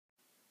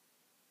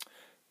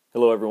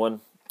Hello,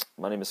 everyone.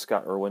 My name is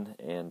Scott Irwin,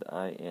 and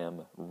I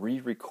am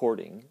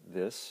re-recording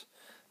this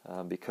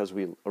because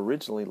we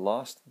originally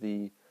lost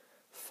the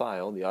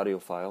audio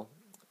file,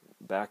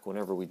 back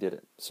whenever we did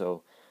it.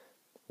 So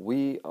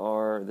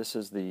this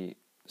is the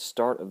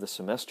start of the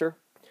semester.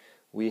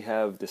 We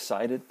have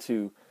decided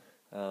to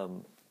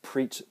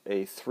preach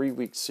a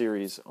 3-week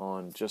series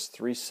on just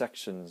 3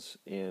 sections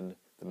in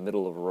the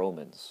middle of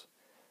Romans.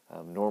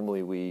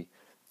 Normally we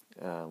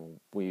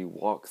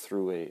walk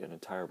through an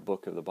entire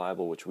book of the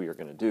Bible, which we are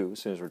going to do. As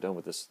soon as we're done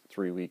with this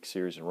 3-week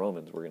series in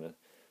Romans, we're going to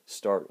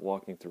start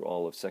walking through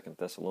all of 2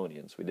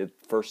 Thessalonians. We did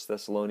 1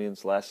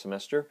 Thessalonians last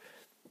semester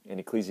and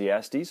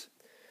Ecclesiastes,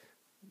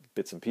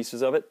 bits and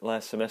pieces of it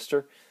last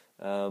semester.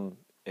 And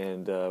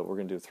we're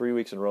going to do 3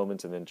 weeks in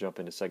Romans and then jump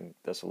into 2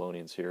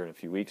 Thessalonians here in a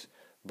few weeks.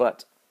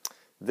 But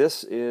we're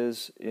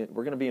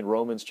going to be in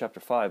Romans chapter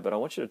 5, but I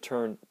want you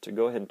to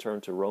go ahead and turn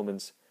to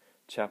Romans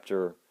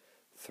chapter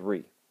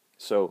 3.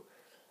 So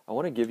I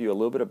want to give you a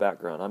little bit of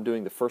background. I'm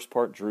doing the first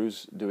part,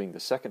 Drew's doing the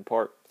second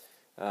part,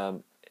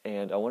 and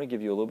I want to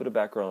give you a little bit of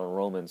background on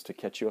Romans to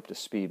catch you up to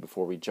speed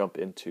before we jump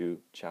into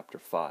chapter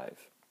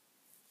 5.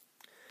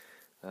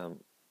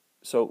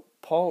 So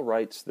Paul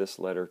writes this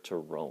letter to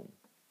Rome,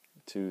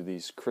 to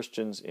these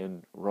Christians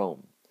in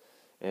Rome.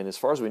 And as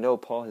far as we know,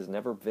 Paul has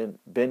never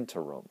been to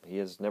Rome. He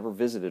has never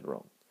visited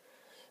Rome.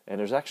 And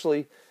there's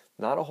actually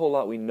not a whole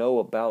lot we know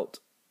about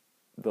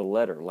the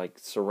letter,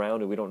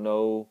 we don't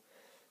know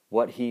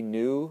what he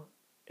knew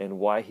and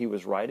why he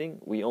was writing.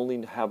 We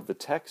only have the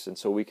text, and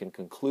so we can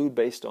conclude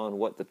based on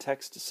what the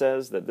text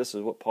says that this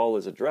is what Paul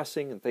is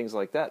addressing and things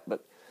like that.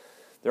 But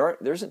there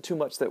isn't too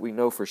much that we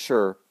know for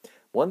sure.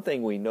 One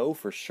thing we know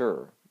for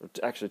sure,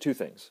 actually 2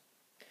 things,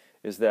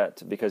 is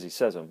that, because he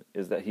says them,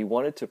 is that he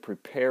wanted to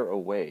prepare a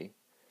way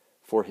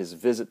for his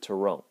visit to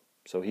Rome.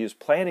 So he was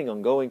planning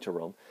on going to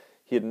Rome.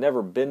 He had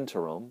never been to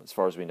Rome, as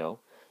far as we know,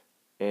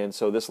 and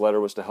so this letter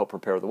was to help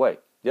prepare the way.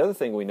 The other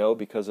thing we know,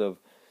 because of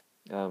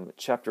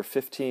chapter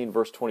 15,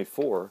 verse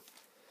 24,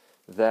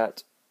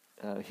 that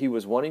he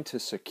was wanting to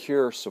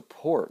secure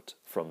support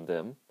from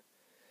them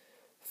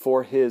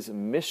for his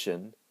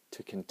mission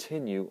to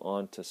continue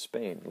on to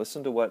Spain.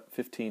 Listen to what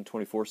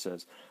 15:24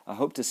 says. I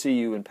hope to see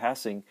you in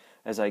passing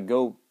as I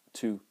go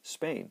to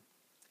Spain,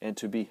 and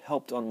to be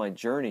helped on my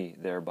journey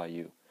there by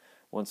you,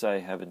 once I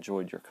have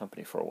enjoyed your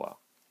company for a while.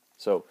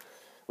 So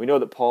we know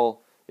that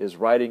Paul is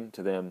writing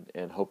to them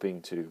and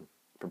hoping to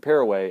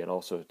prepare a way and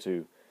also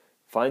to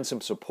find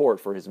some support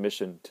for his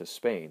mission to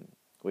Spain,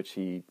 which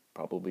he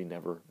probably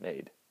never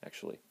made,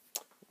 actually.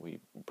 We're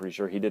pretty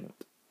sure he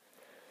didn't.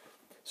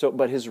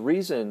 But his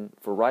reason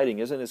for writing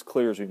isn't as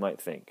clear as we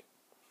might think.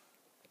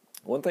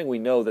 One thing we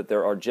know, that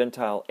there are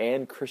Gentile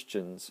and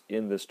Christians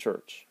in this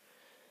church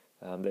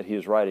that he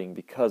is writing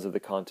because of the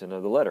content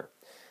of the letter.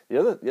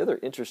 The other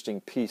interesting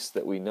piece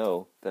that we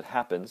know that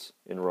happens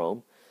in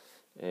Rome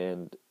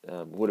and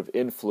would have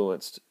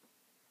influenced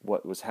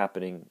what was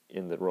happening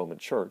in the Roman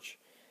church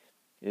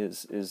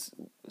is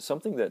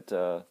something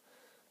that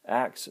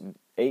Acts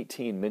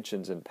 18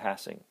 mentions in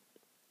passing.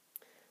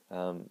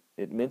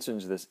 It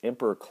mentions this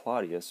Emperor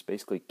Claudius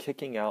basically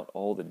kicking out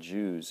all the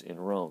Jews in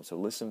Rome. So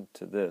listen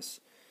to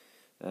this.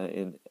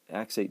 In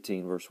Acts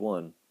 18, verse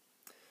 1,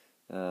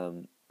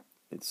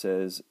 it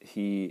says, verse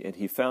 2, and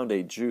he found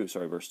a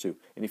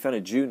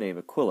Jew named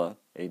Aquila,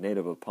 a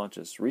native of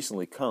Pontus,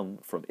 recently come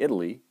from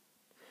Italy,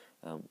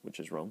 which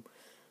is Rome,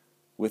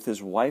 with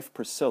his wife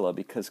Priscilla,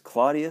 because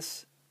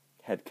Claudius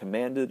had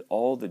commanded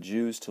all the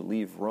Jews to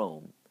leave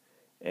Rome,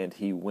 and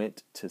he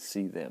went to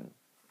see them.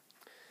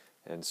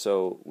 And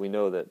so we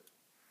know that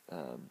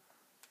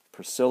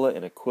Priscilla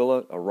and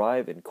Aquila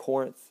arrive in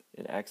Corinth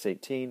in Acts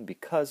 18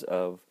 because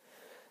of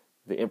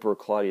the Emperor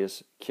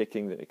Claudius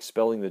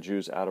expelling the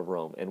Jews out of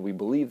Rome. And we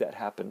believe that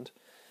happened,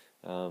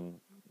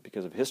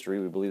 because of history,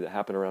 we believe that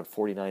happened around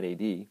 49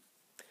 AD.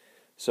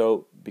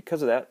 So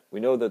because of that, we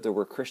know that there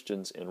were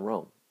Christians in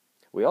Rome.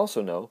 We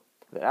also know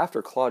that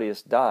after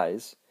Claudius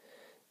dies,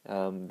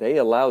 they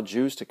allowed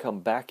Jews to come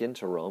back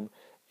into Rome,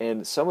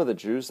 and some of the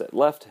Jews that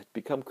left had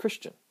become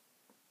Christian.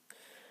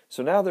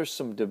 So now there's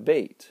some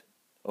debate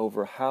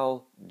over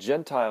how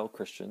Gentile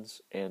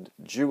Christians and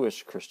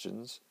Jewish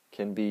Christians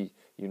can be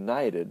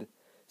united,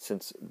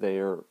 since they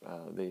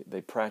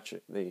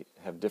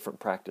have different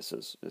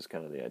practices, is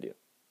kind of the idea.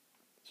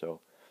 So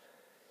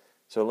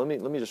let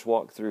me just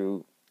walk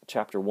through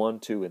chapter 1,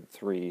 2, and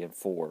 3, and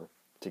 4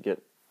 to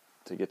get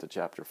to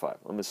chapter 5.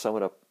 Let me sum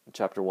it up in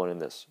chapter 1 in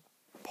this.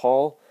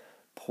 Paul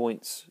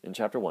points, in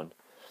chapter 1,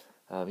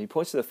 he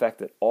points to the fact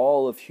that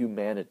all of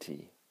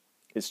humanity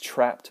is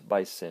trapped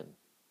by sin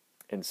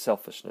and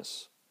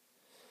selfishness,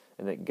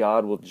 and that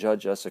God will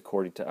judge us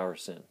according to our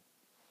sin.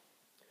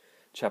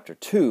 Chapter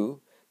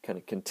 2 kind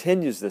of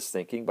continues this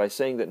thinking by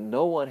saying that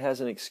no one has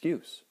an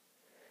excuse.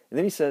 And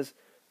then he says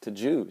to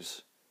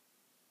Jews,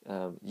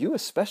 you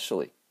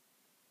especially.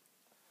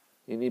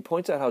 And he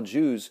points out how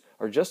Jews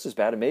are just as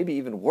bad, and maybe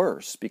even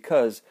worse,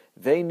 because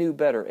they knew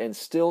better and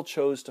still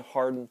chose to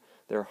harden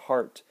their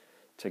heart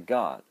to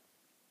God.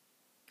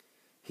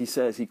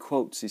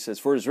 he says,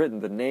 "For it is written,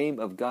 the name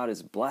of God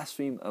is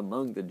blasphemed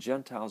among the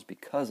Gentiles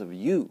because of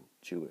you,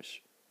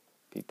 Jewish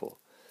people."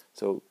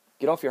 So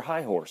get off your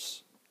high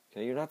horse.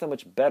 Okay, you're not that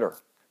much better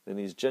than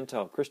these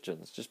Gentile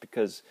Christians just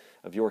because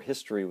of your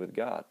history with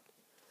God.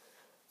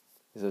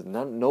 He says,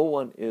 no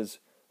one is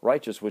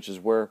righteous, which is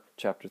where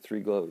chapter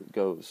 3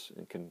 goes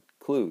and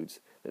concludes,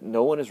 that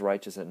no one is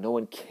righteous, and no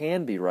one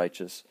can be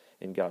righteous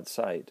in God's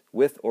sight,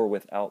 with or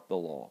without the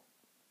law.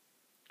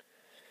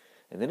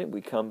 And then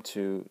we come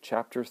to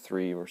chapter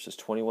 3, verses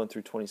 21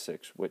 through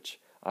 26, which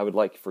I would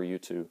like for you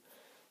to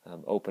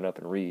open up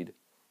and read,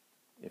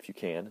 if you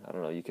can. I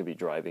don't know, you could be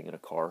driving in a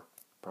car.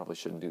 Probably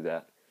shouldn't do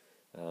that.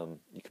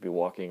 You could be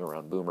walking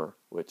around Boomer,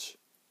 which,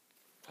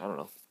 I don't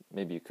know,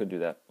 maybe you could do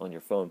that on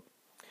your phone.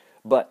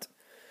 But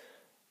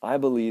I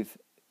believe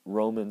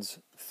Romans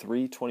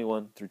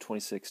 3:21 through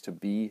 26 to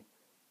be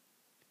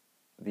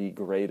the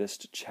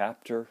greatest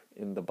chapter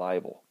in the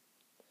Bible.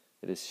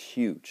 It is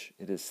huge.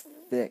 It is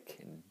thick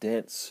and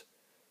dense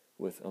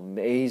with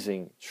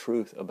amazing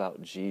truth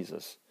about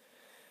Jesus.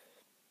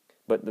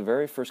 But the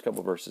very first couple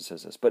of verses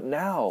says this, "But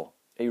now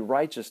a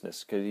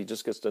righteousness," because he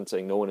just gets done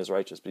saying no one is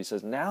righteous, but he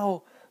says,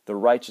 "Now the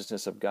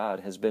righteousness of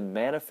God has been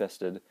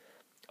manifested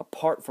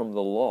apart from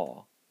the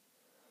law,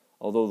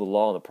 although the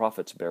law and the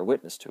prophets bear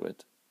witness to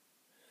it.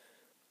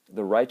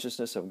 The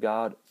righteousness of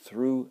God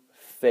through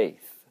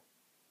faith,"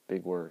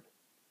 big word,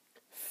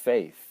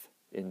 faith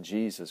in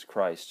Jesus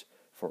Christ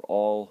for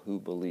all who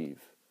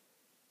believe.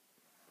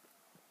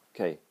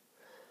 Okay,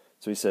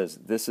 so he says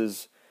this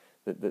is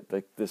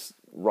this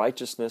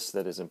righteousness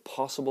that is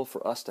impossible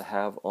for us to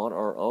have on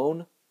our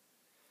own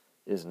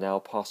is now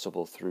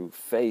possible through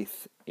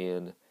faith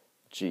in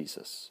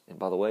Jesus. And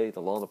by the way,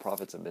 the law and the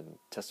prophets have been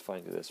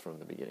testifying to this from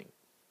the beginning.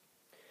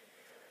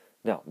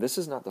 Now, this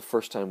is not the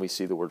first time we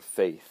see the word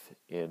faith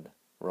in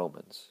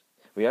Romans.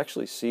 We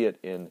actually see it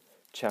in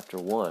chapter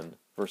 1,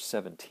 verse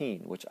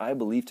 17, which I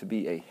believe to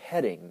be a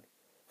heading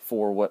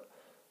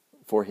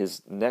for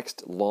his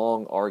next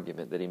long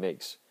argument that he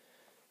makes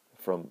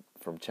from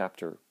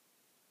chapter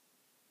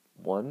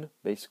 1,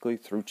 basically,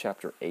 through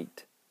chapter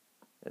 8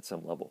 at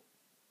some level,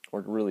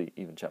 or really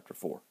even chapter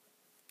 4,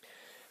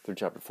 through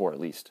chapter 4 at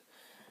least.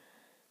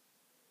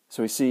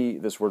 So we see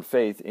this word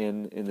faith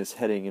in this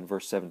heading in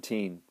verse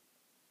 17.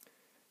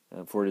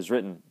 "For it is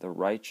written, the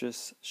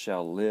righteous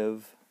shall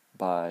live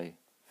by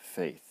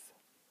faith."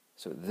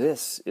 So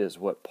this is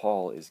what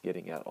Paul is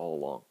getting at all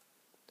along.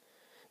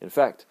 In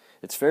fact,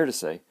 it's fair to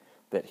say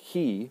that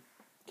he,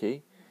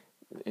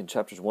 in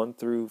chapters 1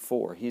 through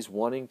 4, he's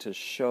wanting to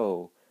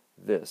show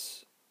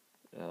this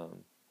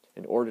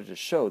in order to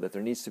show that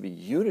there needs to be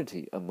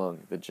unity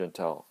among the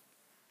Gentile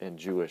and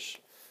Jewish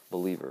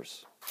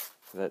believers.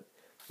 That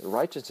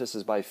righteousness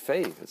is by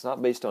faith. It's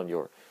not based on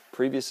your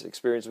previous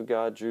experience with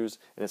God, Jews,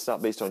 and it's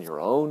not based on your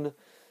own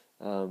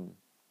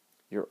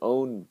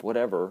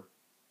whatever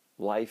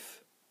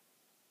life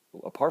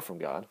apart from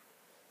God.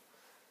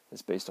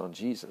 It's based on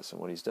Jesus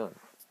and what He's done.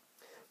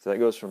 So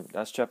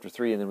that's chapter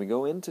 3, and then we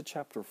go into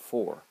chapter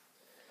 4,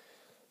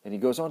 and he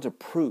goes on to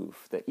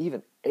prove that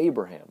even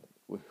Abraham,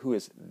 who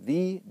is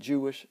the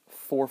Jewish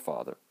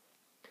forefather,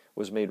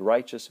 was made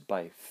righteous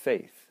by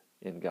faith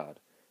in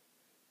God.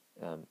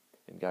 And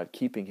God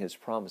keeping His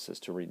promises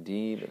to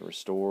redeem and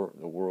restore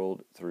the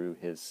world through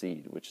His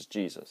seed, which is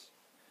Jesus.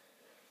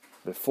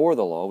 Before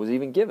the law was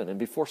even given and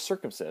before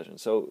circumcision.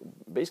 So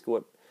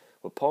basically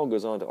what Paul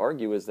goes on to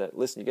argue is that,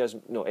 listen, you guys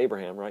know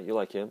Abraham, right? You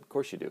like him? Of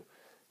course you do.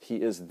 He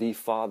is the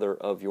father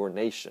of your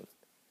nation.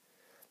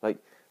 Like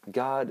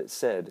God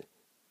said,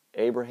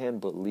 Abraham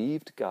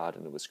believed God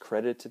and it was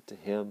credited to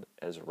him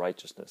as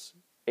righteousness.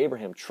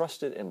 Abraham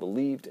trusted and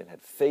believed and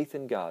had faith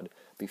in God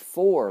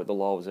before the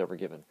law was ever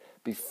given,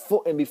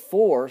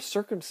 before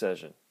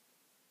circumcision.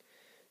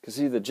 Because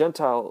see, the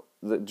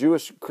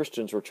Jewish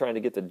Christians were trying to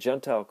get the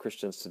Gentile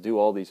Christians to do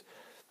all these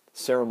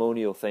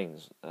ceremonial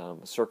things,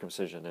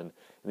 circumcision and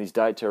these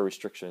dietary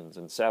restrictions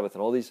and Sabbath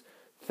and all these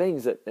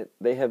things that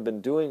they have been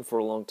doing for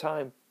a long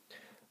time,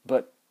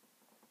 but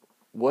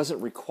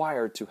wasn't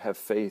required to have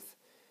faith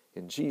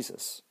in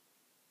Jesus.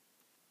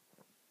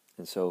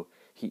 And so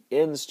he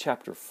ends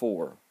chapter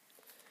 4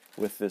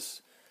 with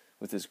this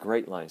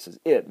great line. It says,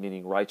 "It,"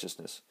 meaning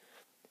righteousness,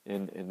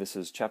 and this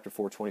is chapter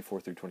 4,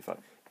 24 through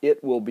 25.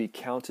 "It will be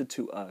counted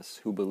to us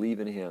who believe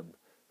in Him,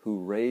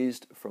 who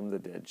raised from the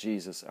dead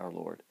Jesus our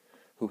Lord,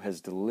 who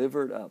was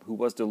delivered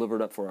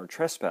up for our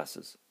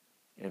trespasses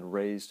and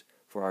raised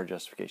for our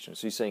justification."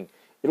 So he's saying,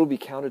 it'll be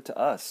counted to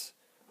us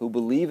who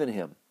believe in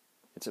Him.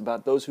 It's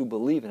about those who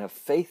believe and have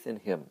faith in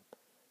Him.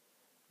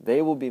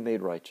 They will be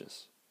made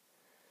righteous.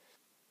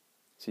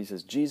 So he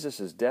says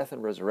Jesus' death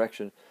and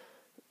resurrection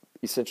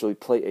essentially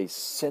play a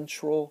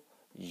central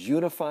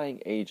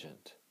unifying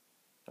agent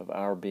of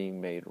our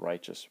being made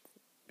righteous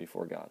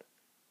before God,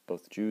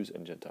 both Jews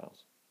and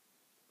Gentiles.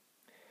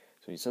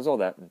 So he says all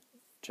that in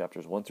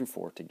chapters 1 through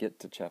 4 to get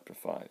to chapter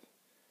 5.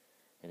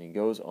 And he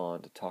goes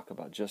on to talk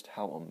about just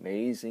how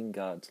amazing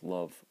God's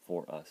love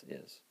for us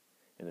is,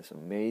 and this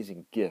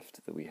amazing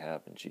gift that we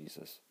have in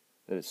Jesus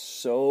that is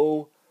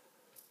so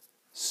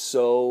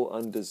so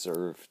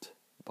undeserved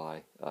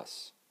by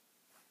us.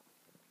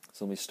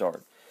 So let me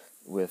start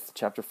with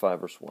chapter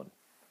 5, verse 1.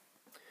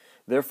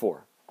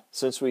 Therefore,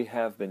 since we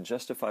have been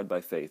justified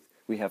by faith,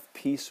 we have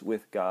peace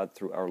with God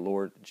through our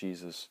Lord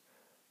Jesus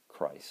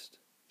Christ.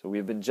 So we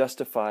have been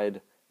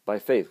justified by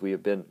faith. We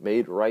have been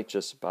made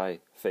righteous by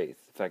faith.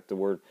 In fact, the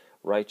word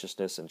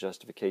righteousness and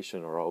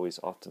justification are always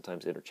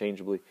oftentimes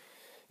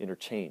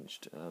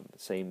interchanged.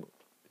 Same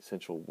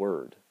essential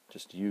word,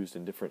 just used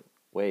in different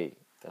way.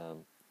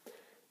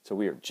 So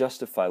we are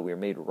justified, we are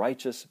made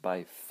righteous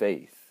by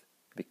faith.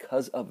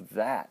 Because of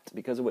that,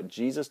 because of what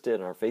Jesus did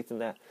and our faith in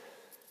that,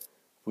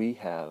 we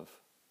have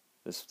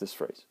this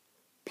phrase,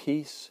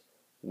 peace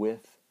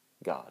with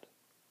God.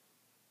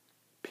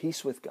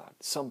 Peace with God,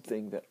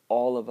 something that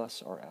all of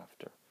us are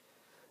after,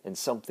 and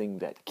something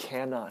that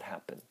cannot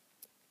happen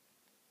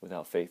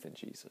without faith in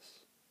Jesus.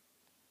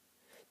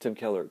 Tim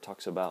Keller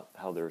talks about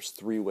how there's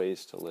 3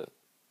 ways to live.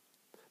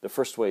 The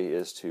first way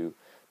is to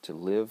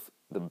live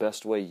the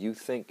best way you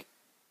think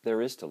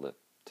there is to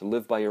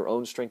live by your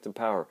own strength and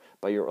power,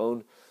 by your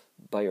own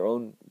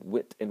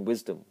wit and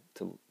wisdom,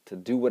 to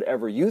do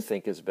whatever you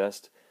think is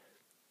best,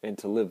 and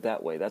to live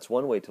that way. That's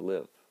one way to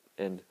live.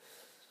 And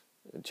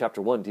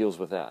chapter 1 deals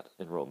with that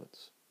in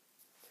Romans.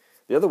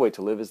 The other way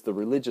to live is the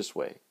religious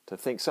way, to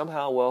think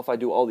somehow, well, if I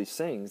do all these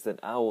things, then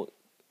I'll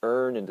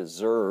earn and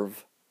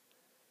deserve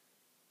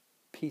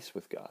peace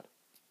with God.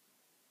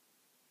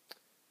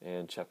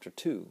 And chapter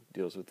 2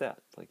 deals with that.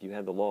 Like you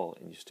had the law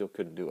and you still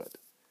couldn't do it.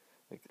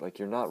 Like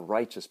you're not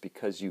righteous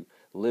because you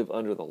live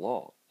under the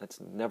law. That's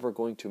never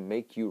going to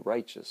make you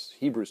righteous.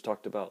 Hebrews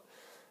talked about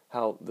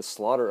how the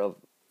slaughter of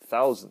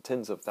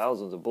tens of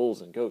thousands of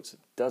bulls and goats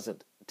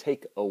doesn't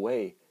take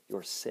away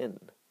your sin.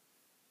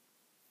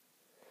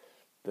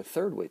 The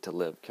third way to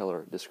live,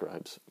 Keller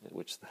describes,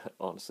 which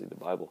honestly the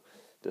Bible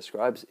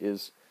describes,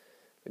 is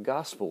the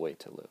gospel way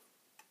to live.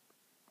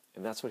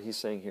 And that's what he's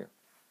saying here.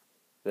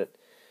 That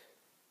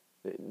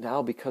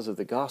now because of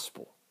the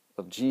gospel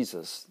of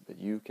Jesus, that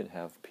you can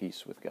have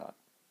peace with God.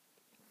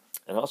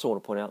 And I also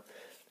want to point out,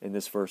 in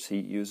this verse, he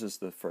uses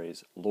the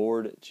phrase,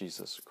 Lord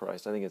Jesus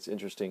Christ. I think it's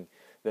interesting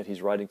that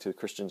he's writing to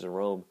Christians in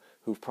Rome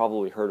who've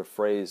probably heard a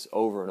phrase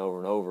over and over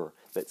and over,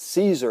 that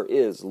Caesar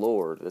is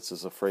Lord. This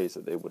is a phrase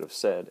that they would have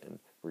said and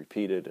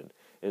repeated, and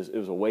it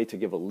was a way to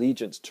give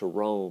allegiance to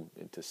Rome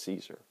and to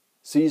Caesar.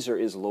 Caesar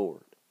is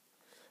Lord.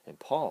 And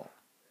Paul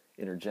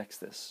interjects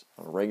this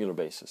on a regular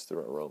basis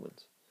throughout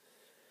Romans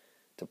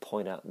to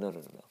point out, no.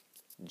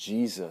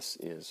 Jesus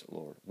is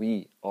Lord.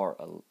 We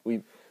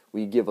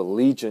give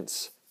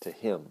allegiance to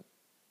him.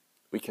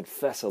 We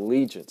confess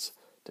allegiance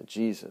to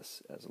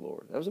Jesus as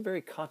Lord. That was a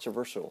very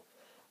controversial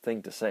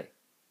thing to say.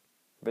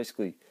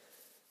 Basically,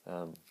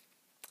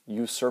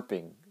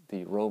 usurping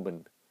the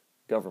Roman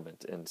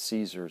government and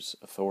Caesar's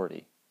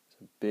authority.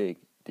 It's a big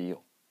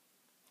deal.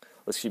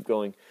 Let's keep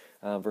going.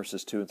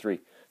 Verses 2 and 3.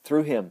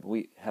 Through him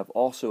we have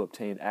also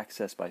obtained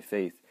access by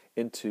faith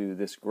into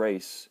this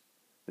grace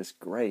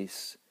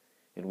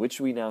in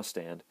which we now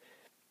stand,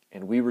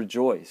 and we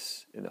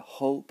rejoice in the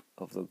hope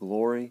of the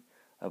glory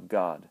of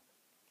God.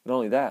 Not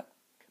only that,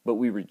 but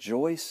we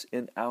rejoice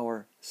in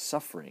our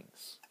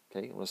sufferings.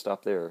 Okay, I'm going to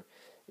stop there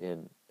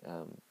in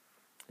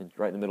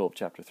right in the middle of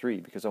chapter 3,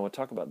 because I want to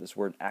talk about this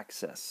word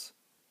access.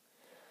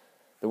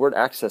 The word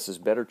access is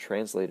better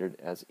translated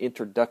as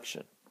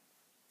introduction.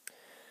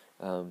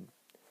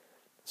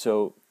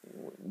 So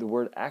the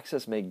word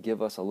access may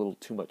give us a little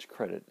too much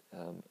credit,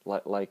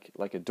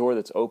 like a door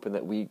that's open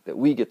that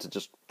we get to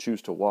just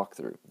choose to walk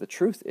through. The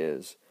truth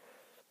is,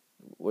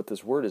 what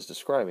this word is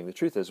describing, the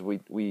truth is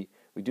we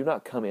do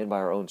not come in by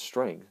our own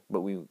strength,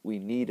 but we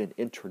need an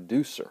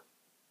introducer,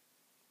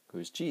 who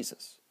is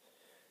Jesus.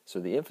 So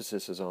the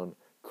emphasis is on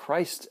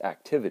Christ's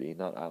activity,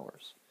 not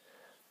ours.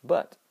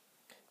 But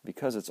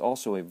because it's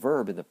also a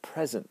verb in the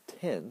present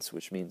tense,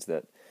 which means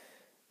that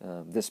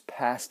this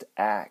past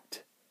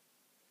act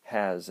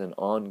has an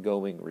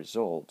ongoing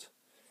result,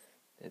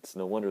 it's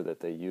no wonder that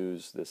they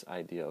use this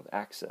idea of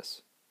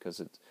access, because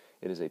it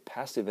is a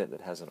past event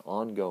that has an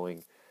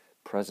ongoing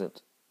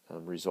present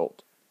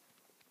result.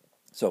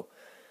 So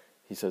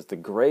he says the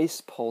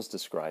grace Paul's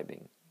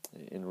describing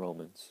in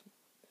Romans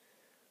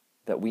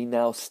that we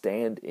now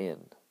stand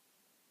in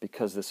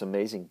because this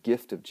amazing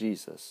gift of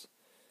Jesus,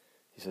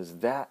 he says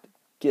that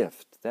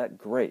gift, that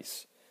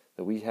grace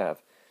that we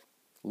have,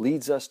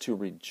 leads us to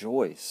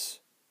rejoice,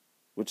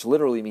 which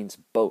literally means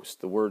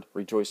boast. The word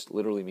rejoice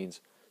literally means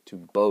to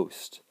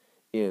boast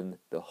in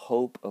the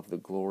hope of the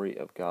glory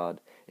of God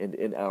and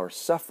in our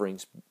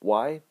sufferings.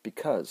 Why?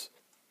 Because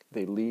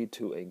they lead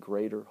to a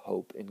greater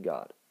hope in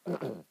God.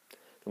 Let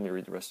me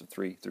read the rest of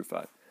 3 through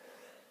 5.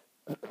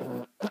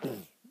 Not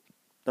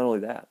only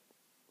that,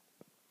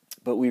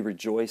 but we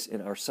rejoice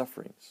in our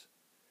sufferings,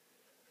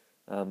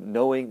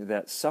 knowing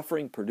that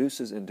suffering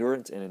produces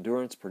endurance, and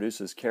endurance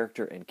produces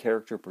character, and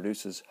character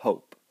produces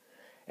hope.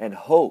 And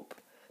hope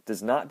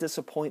does not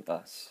disappoint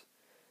us.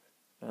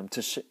 Hope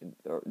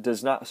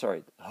does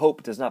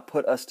not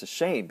put us to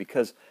shame,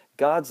 because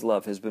God's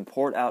love has been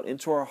poured out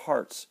into our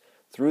hearts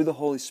through the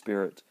Holy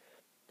Spirit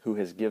who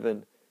has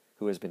been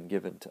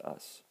given to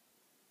us.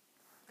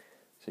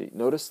 See,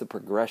 notice the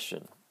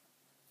progression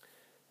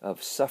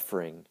of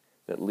suffering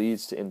that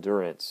leads to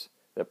endurance,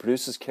 that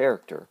produces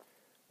character,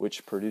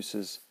 which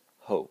produces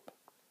hope.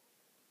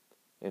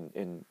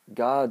 And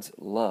God's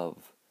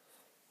love,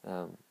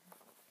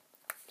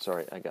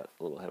 sorry, I got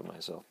a little ahead of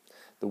myself.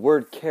 The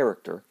word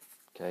character,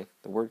 okay,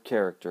 the word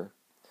character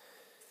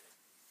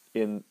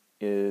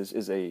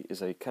is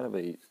a kind of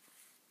a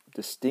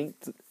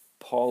distinct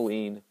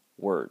Pauline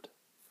word.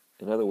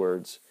 In other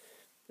words,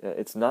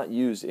 it's not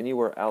used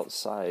anywhere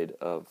outside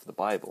of the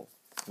Bible.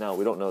 Now,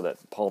 we don't know that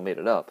Paul made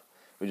it up.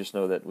 We just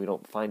know that we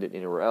don't find it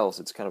anywhere else.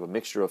 It's kind of a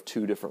mixture of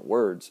two different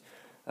words.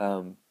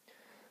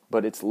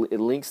 But it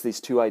links these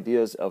two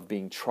ideas of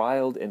being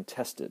trialed and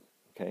tested.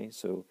 Okay,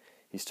 so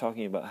he's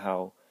talking about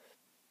how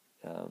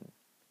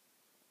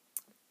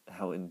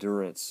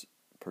endurance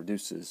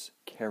produces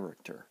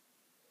character.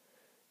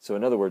 So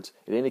in other words,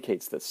 it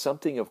indicates that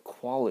something of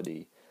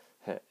quality,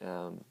 that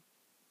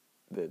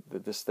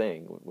this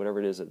thing, whatever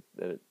it is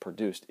that it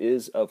produced,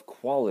 is of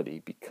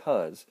quality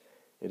because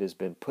it has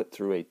been put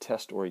through a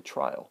test or a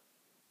trial.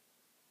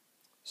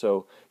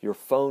 So your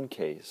phone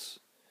case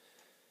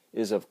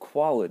is of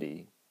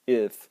quality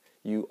if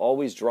you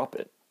always drop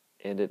it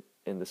and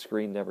the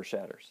screen never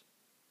shatters.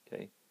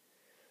 Okay?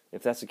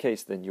 If that's the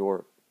case, then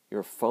your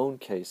phone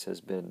case has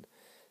been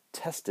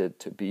tested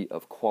to be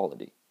of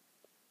quality.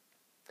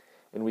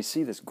 And we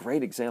see this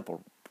great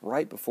example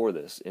right before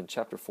this in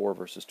chapter 4,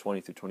 verses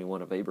 20 through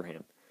 21 of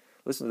Abraham.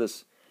 Listen to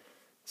this.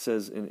 It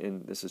says,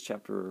 this is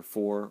chapter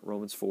 4,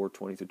 Romans 4,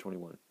 20 through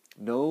 21.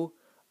 No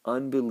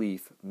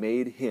unbelief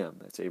made him,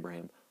 that's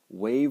Abraham,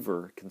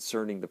 waver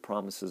concerning the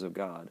promises of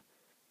God,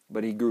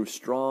 but he grew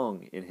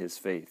strong in his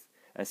faith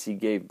as he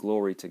gave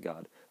glory to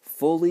God,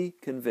 fully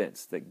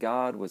convinced that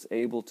God was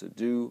able to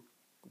do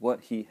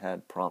what he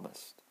had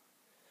promised.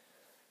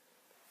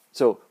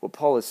 So what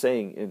Paul is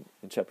saying in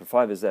chapter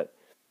 5 is that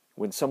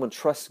when someone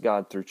trusts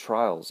God through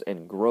trials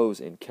and grows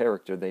in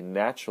character, they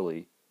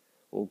naturally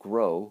will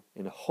grow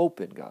in hope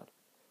in God.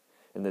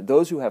 And that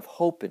those who have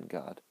hope in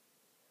God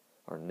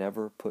are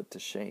never put to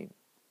shame.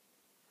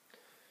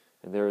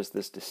 And there is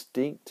this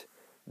distinct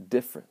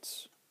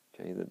difference,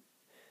 okay,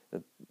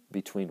 that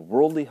between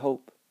worldly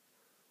hope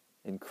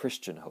and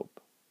Christian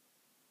hope.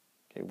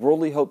 Okay,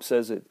 worldly hope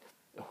says that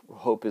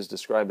hope is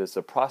described as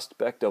the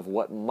prospect of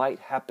what might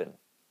happen.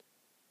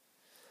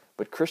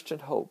 But Christian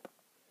hope,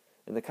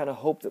 and the kind of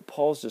hope that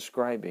Paul's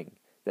describing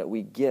that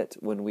we get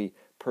when we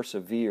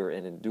persevere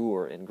and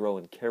endure and grow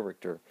in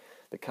character,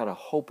 the kind of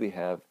hope we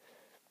have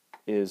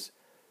is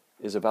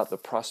about the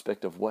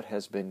prospect of what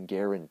has been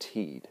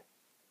guaranteed,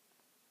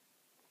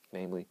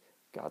 namely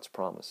God's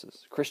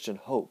promises. Christian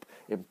hope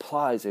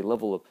implies a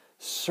level of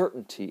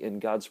certainty in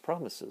God's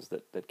promises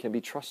that can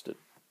be trusted.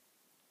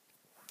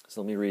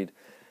 So let me read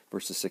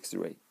verses 6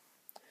 through 8.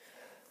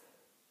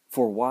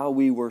 For while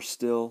we were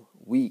still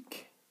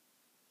weak,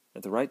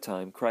 at the right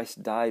time,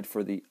 Christ died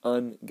for the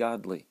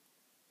ungodly.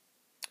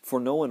 For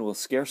no one will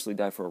scarcely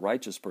die for a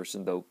righteous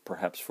person, though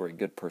perhaps for a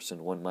good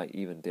person one might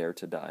even dare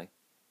to die.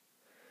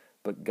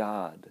 But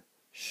God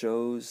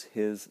shows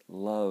his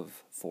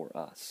love for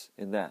us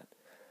in that,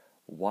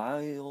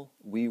 while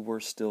we were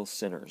still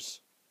sinners,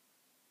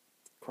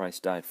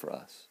 Christ died for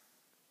us.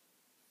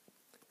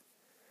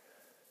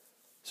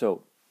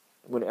 So,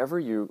 whenever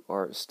you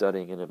are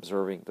studying and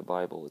observing the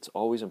Bible, it's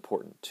always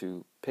important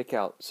to pick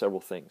out several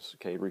things,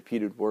 okay?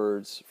 Repeated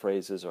words,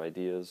 phrases, or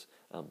ideas,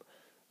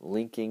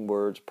 linking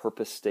words,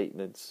 purpose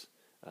statements,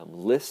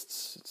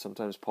 lists.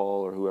 Sometimes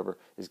Paul or whoever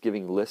is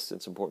giving lists.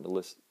 It's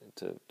important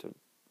to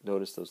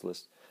notice those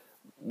lists.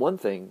 One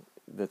thing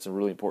that's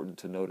really important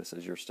to notice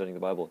as you're studying the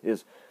Bible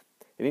is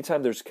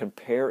anytime there's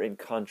compare and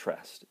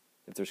contrast.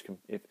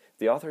 If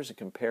the authors are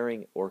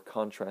comparing or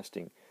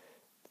contrasting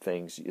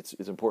things, it's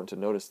important to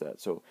notice that.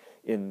 So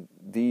in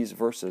these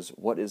verses,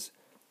 what is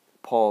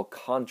Paul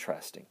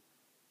contrasting?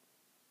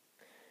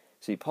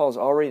 See, Paul's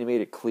already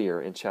made it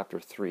clear in chapter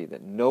 3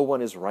 that no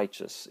one is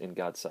righteous in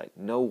God's sight.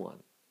 No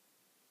one.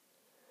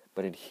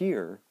 But in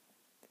here,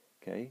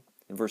 okay,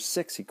 in verse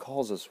 6, he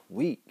calls us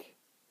weak,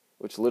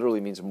 which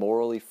literally means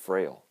morally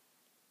frail.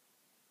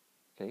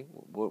 Okay,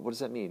 what does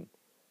that mean?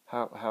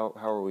 How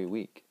are we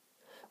weak?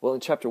 Well, in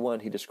chapter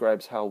 1, he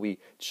describes how we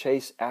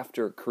chase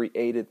after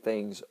created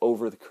things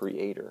over the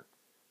Creator.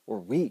 We're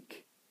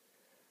weak.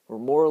 We're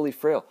morally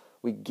frail.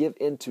 We give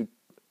into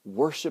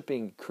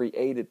worshiping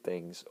created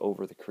things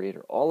over the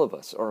Creator. All of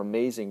us are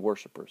amazing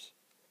worshipers.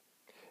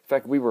 In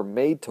fact, we were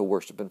made to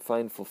worship and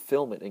find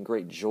fulfillment and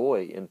great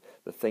joy in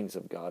the things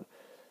of God.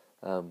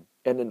 And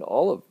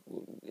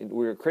we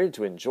were created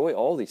to enjoy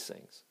all these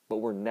things, but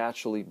we're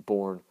naturally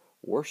born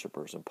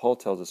worshipers. And Paul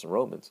tells us in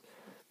Romans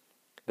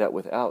that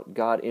without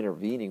God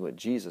intervening with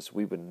Jesus,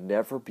 we would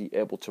never be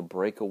able to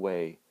break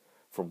away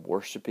from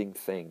worshiping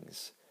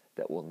things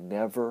that will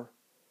never,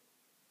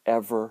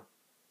 ever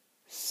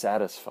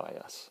satisfy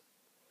us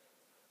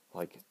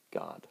like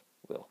God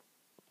will.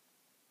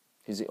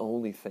 He's the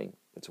only thing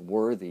that's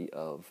worthy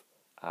of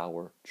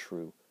our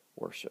true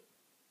worship.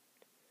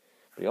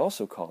 But he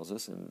also calls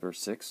us, in verse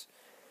 6,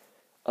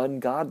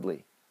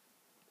 ungodly.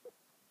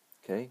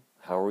 Okay,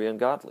 how are we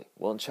ungodly?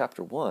 Well, in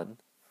chapter 1,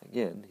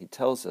 again, he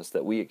tells us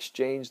that we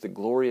exchange the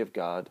glory of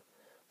God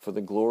for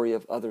the glory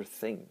of other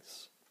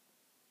things.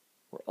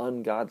 We're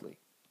ungodly.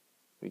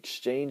 We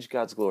exchange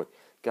God's glory.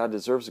 God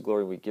deserves the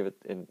glory, and we give it,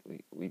 and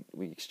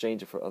we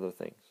exchange it for other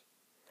things.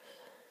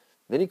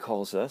 Then he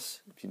calls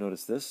us, if you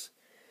notice this,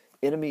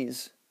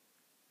 enemies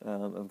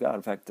of God.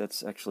 In fact,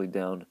 that's actually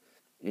down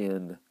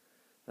in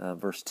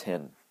verse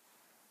 10.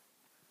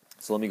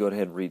 So let me go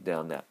ahead and read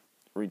down that.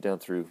 Read down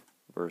through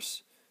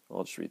verse,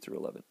 I'll just read through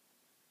 11.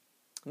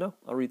 No,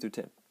 I'll read through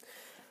 10.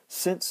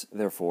 Since,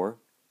 therefore,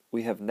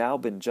 we have now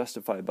been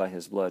justified by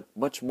his blood,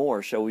 much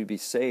more shall we be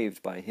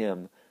saved by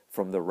him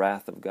from the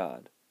wrath of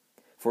God.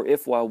 For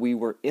if while we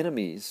were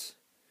enemies,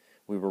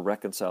 we were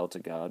reconciled to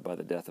God by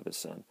the death of his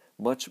Son,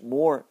 much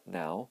more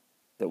now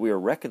that we are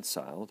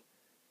reconciled,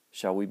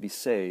 shall we be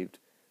saved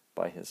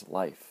by his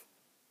life.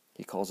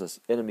 He calls us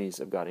enemies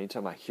of God.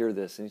 Anytime I hear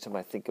this, anytime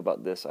I think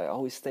about this, I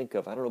always think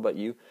of, I don't know about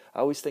you, I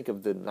always think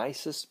of the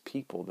nicest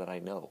people that I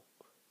know.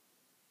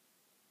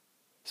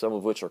 Some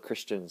of which are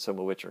Christian, some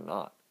of which are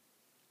not.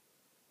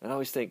 And I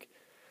always think,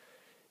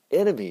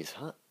 enemies,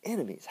 huh?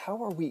 Enemies.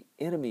 How are we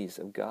enemies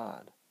of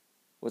God?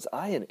 Was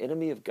I an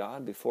enemy of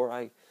God before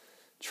I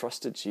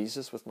trusted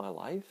Jesus with my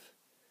life?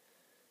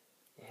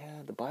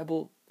 Yeah, the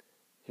Bible,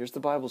 here's the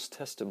Bible's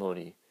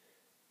testimony,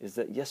 is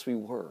that yes, we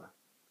were.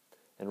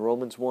 And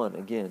Romans 1,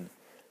 again,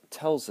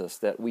 tells us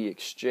that we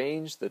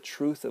exchanged the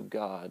truth of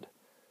God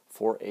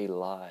for a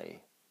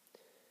lie.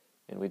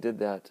 And we did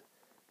that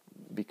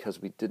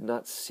because we did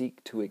not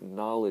seek to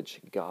acknowledge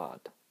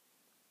God.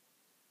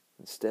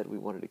 Instead, we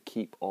wanted to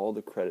keep all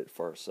the credit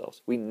for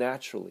ourselves. We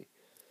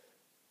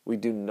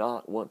do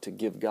not want to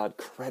give God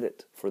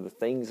credit for the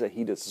things that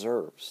he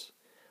deserves.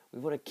 We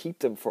want to keep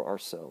them for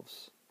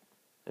ourselves.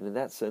 And in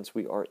that sense,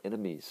 we are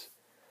enemies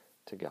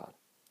to God.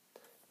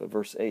 But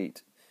verse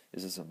 8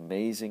 is this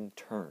amazing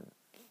turn.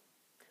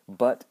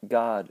 But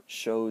God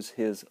shows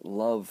his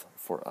love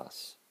for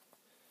us,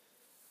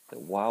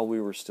 that while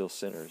we were still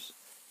sinners,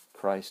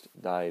 Christ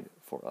died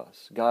for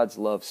us. God's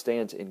love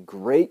stands in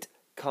great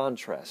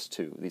contrast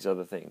to these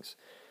other things,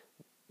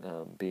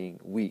 being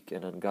weak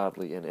and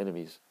ungodly and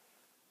enemies.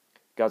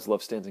 God's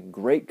love stands in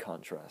great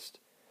contrast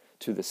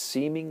to the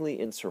seemingly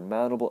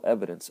insurmountable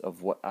evidence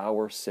of what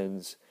our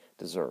sins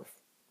deserve.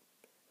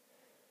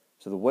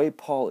 So the way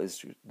Paul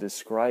is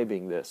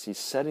describing this, he's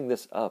setting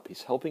this up,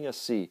 he's helping us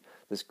see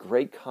this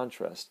great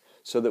contrast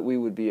so that we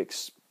would be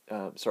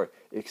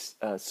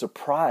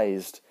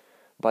surprised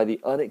by the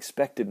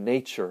unexpected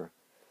nature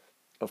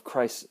of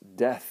Christ's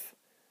death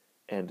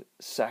and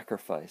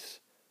sacrifice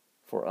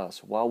for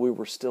us. While we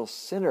were still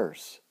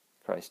sinners,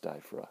 Christ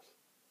died for us.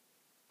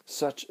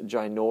 Such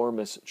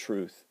ginormous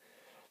truth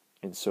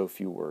in so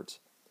few words.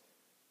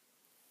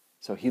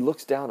 So he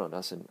looks down on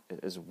us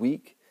as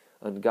weak,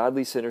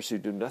 ungodly sinners who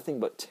do nothing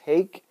but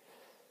take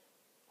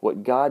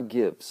what God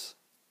gives.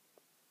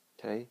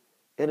 Okay?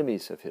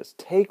 Enemies of his.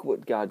 Take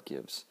what God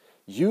gives.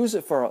 Use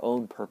it for our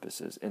own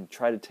purposes and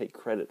try to take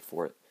credit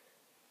for it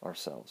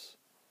ourselves.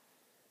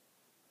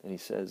 And he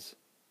says,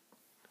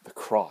 the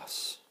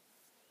cross.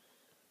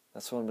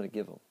 That's what I'm going to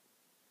give them.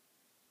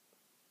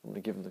 I'm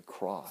going to give them the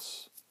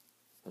cross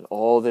and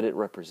all that it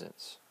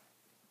represents.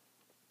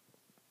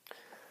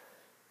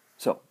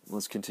 So,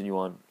 let's continue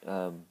on.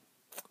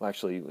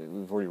 Actually,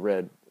 we've already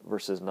read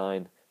verses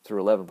 9 through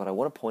 11, but I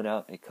want to point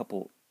out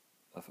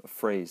a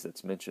phrase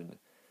that's mentioned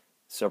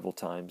several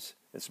times.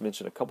 It's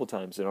mentioned a couple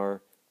times in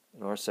our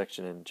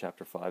section in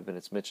chapter 5, and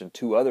it's mentioned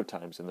 2 other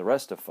times in the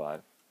rest of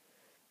 5.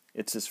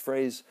 It's this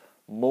phrase,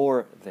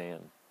 more than.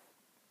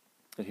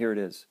 And here it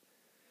is.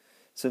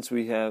 Since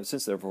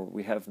therefore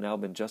we have now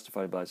been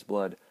justified by his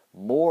blood,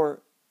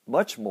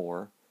 much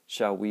more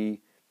shall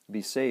we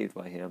be saved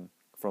by him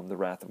from the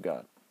wrath of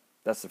God.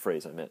 That's the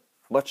phrase I meant.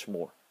 Much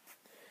more.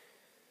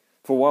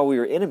 For while we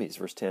were enemies,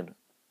 verse 10,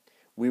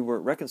 we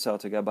were reconciled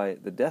to God by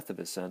the death of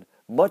his Son.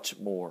 Much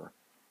more,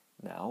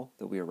 now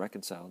that we are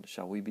reconciled,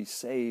 shall we be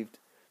saved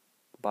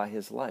by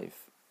his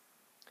life.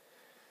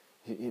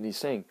 And he's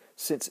saying,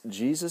 since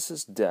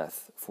Jesus'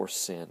 death for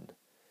sin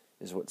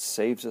is what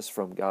saves us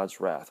from God's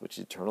wrath, which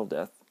is eternal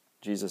death,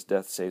 Jesus'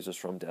 death saves us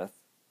from death,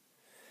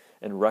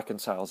 and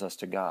reconciles us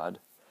to God,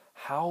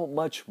 how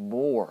much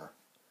more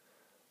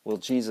will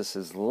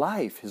Jesus'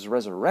 life, his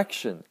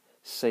resurrection,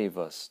 save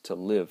us to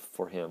live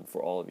for him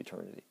for all of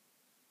eternity?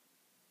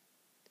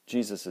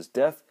 Jesus'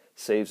 death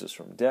saves us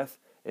from death,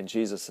 and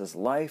Jesus'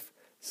 life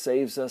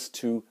saves us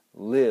to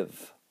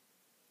live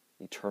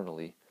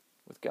eternally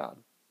with God.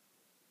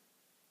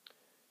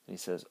 And he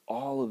says,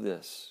 all of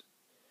this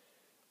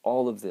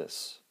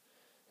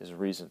is a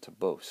reason to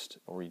boast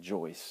or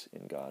rejoice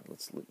in God.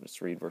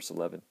 Let's read verse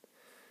 11.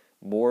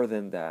 More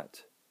than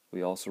that,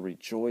 we also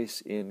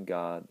rejoice in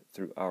God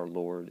through our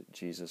Lord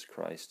Jesus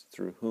Christ,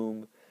 through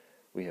whom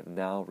we have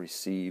now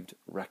received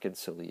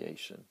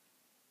reconciliation.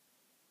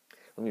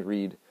 Let me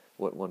read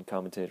what one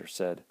commentator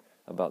said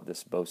about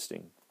this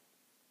boasting.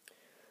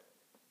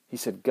 He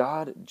said,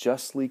 God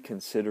justly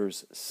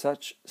considers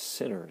such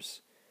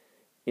sinners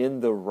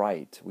in the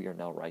right, we are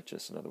now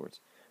righteous, in other words,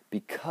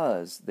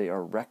 because they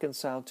are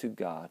reconciled to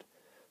God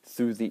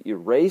through the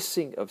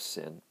erasing of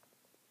sin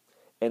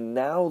and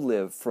now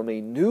live from a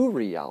new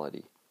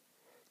reality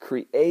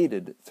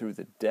created through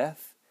the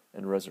death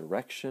and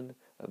resurrection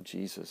of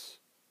Jesus.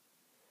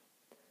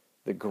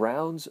 The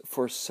grounds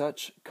for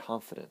such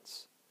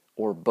confidence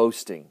or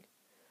boasting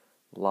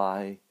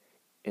lie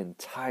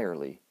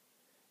entirely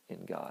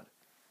in God.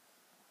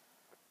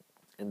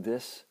 And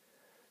this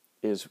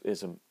is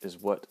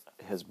what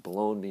has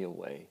blown me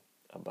away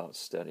about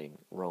studying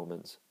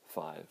Romans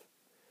 5,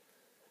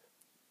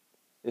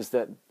 is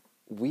that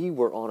we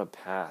were on a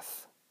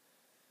path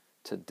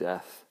to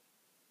death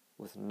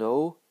with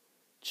no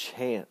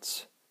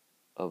chance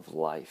of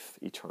life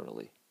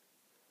eternally.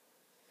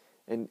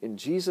 And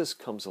Jesus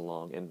comes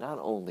along and not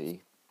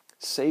only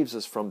saves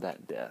us from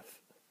that death,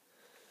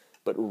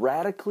 but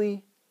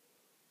radically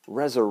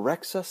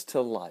resurrects us to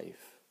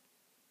life.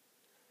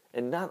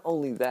 And not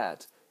only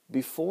that,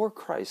 before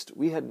Christ,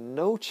 we had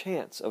no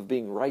chance of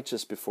being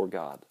righteous before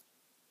God.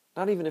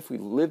 Not even if we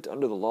lived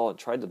under the law and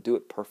tried to do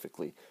it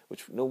perfectly,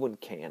 which no one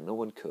can, no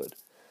one could.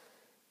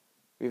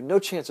 We have no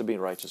chance of being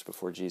righteous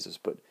before Jesus,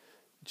 but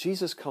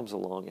Jesus comes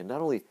along and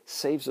not only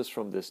saves us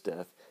from this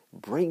death,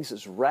 brings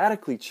us,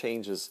 radically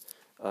changes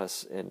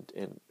us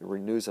and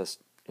renews us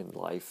in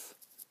life.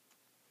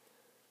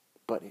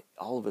 But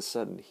all of a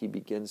sudden, he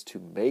begins to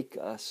make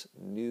us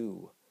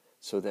new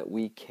so that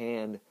we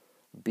can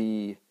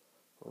be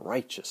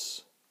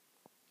righteous.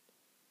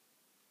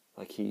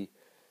 Like he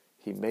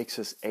makes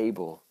us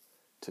able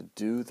to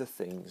do the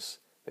things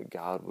that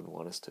God would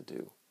want us to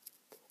do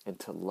and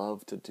to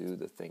love to do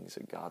the things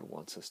that God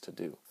wants us to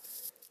do.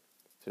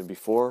 So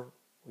before,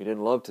 we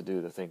didn't love to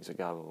do the things that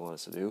God would want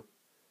us to do.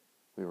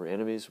 We were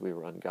enemies, we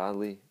were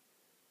ungodly,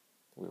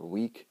 we were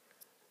weak.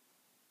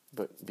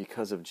 But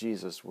because of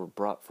Jesus, we're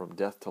brought from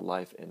death to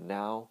life, and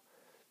now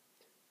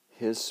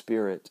His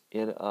Spirit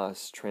in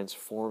us,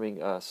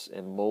 transforming us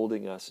and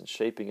molding us and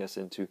shaping us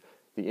into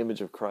the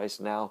image of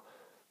Christ. Now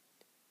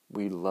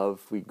we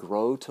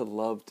grow to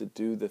love to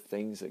do the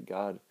things that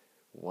God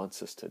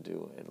wants us to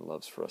do and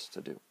loves for us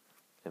to do.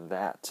 And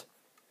that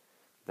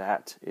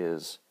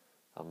is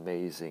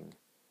amazing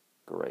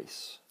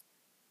grace.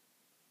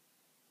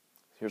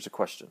 Here's a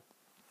question.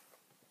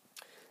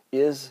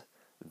 Is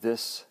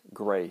this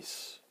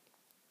grace,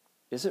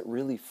 is it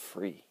really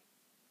free?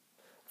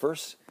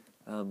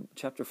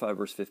 Chapter 5,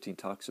 verse 15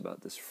 talks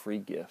about this free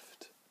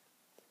gift.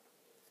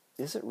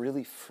 Is it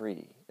really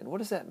free? And what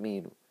does that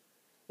mean?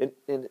 And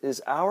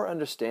is our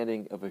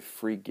understanding of a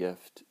free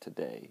gift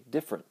today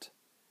different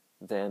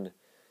than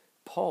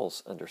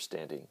Paul's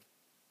understanding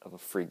of a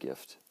free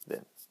gift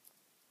then?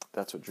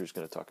 That's what Drew's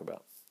going to talk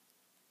about.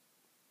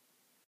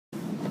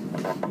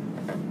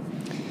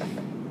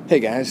 Hey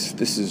guys,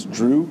 this is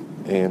Drew,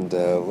 and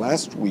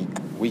last week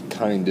we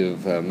kind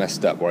of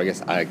messed up, or I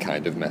guess I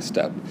kind of messed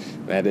up.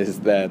 That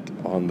is that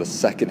on the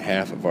second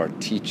half of our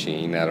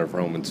teaching out of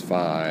Romans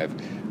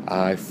 5,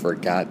 I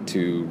forgot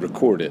to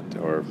record it,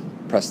 or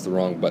press the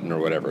wrong button or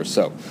whatever.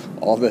 So,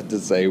 all that to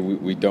say,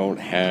 we don't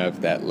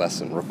have that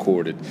lesson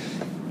recorded.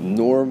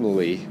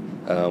 Normally,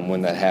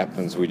 when that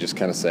happens, we just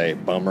kind of say,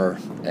 bummer,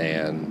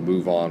 and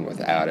move on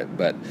without it.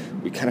 But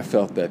we kind of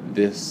felt that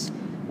this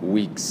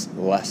week's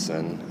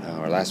lesson,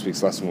 or last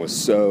week's lesson, was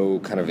so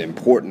kind of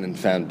important and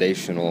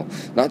foundational,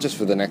 not just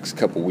for the next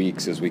couple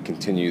weeks as we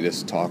continue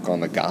this talk on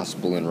the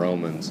gospel in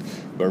Romans,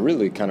 but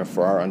really kind of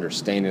for our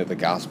understanding of the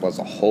gospel as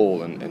a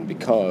whole, and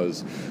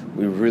because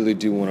we really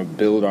do want to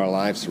build our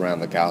lives around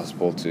the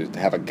gospel, to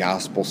have a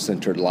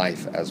gospel-centered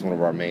life as one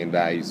of our main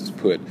values is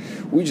put.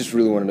 We just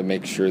really wanted to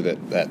make sure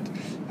that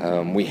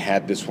we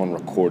had this one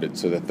recorded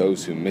so that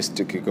those who missed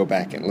it could go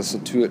back and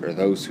listen to it, or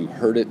those who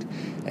heard it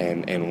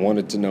and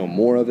wanted to know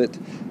more of it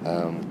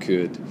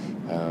could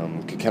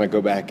kind of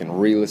go back and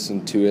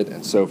re-listen to it.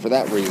 And so for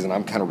that reason,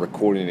 I'm kind of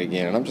recording it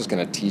again, and I'm just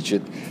going to teach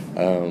it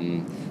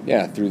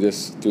through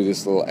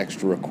this little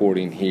extra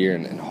recording here,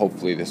 and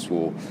hopefully this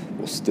will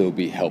still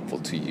be helpful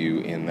to you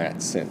in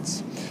that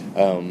sense.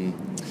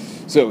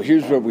 So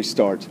here's where we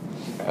start.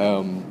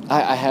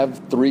 I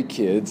have 3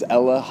 kids,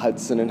 Ella,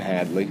 Hudson, and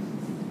Hadley.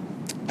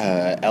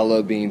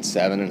 Ella being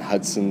 7 and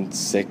Hudson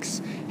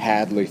 6,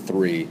 Hadley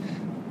 3.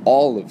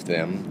 All of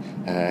them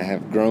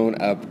have grown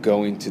up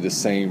going to the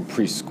same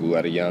preschool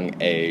at a young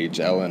age.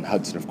 Ella and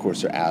Hudson, of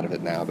course, are out of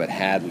it now, but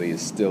Hadley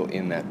is still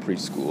in that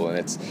preschool, and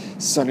it's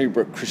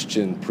Sunnybrook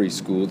Christian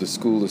Preschool, the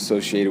school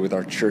associated with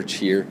our church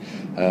here.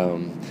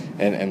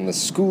 And the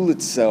school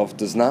itself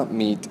does not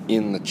meet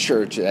in the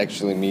church. It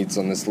actually meets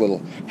on this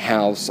little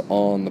house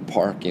on the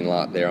parking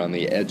lot there on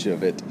the edge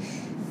of it.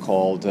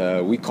 called,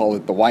 we call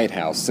it the White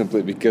House,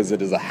 simply because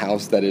it is a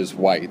house that is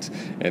white,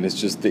 and it's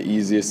just the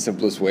easiest,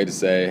 simplest way to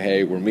say,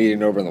 hey, we're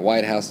meeting over in the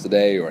White House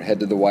today, or head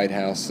to the White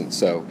House. And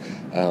so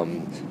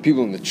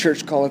people in the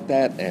church call it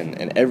that,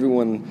 and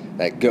everyone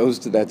that goes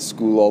to that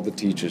school, all the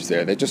teachers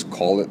there, they just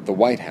call it the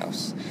White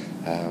House.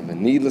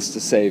 And needless to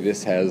say,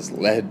 this has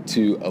led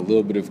to a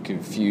little bit of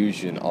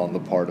confusion on the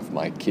part of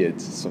my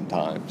kids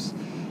sometimes.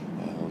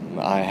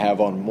 I have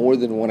on more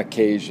than one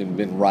occasion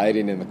been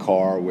riding in the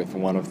car with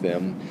one of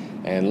them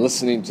and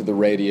listening to the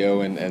radio,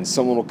 and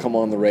someone will come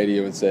on the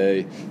radio and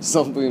say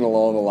something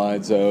along the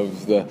lines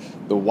of the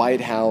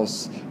White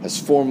House has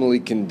formally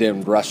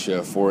condemned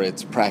Russia for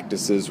its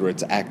practices or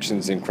its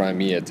actions in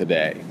Crimea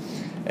today.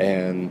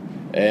 And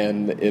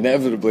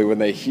inevitably, when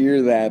they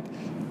hear that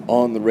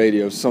on the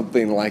radio,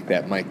 something like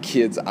that, my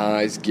kids'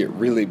 eyes get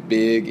really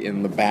big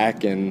in the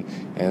back, and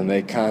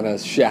they kind of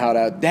shout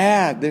out,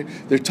 "Dad,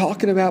 they're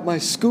talking about my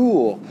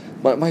school.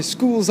 My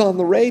school's on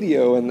the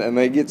radio," and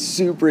they get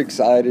super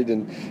excited,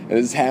 and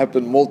it's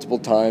happened multiple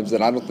times,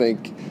 and I don't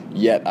think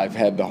yet I've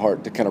had the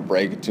heart to kind of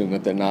break it to them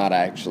that they're not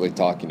actually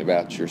talking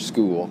about your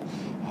school.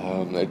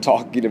 They're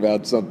talking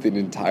about something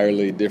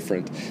entirely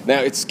different. Now,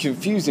 it's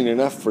confusing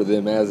enough for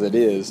them as it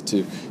is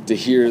to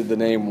hear the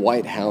name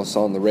White House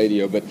on the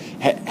radio, but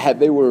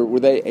were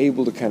they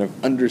able to kind of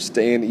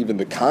understand even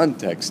the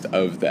context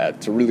of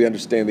that, to really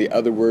understand the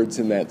other words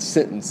in that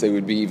sentence, they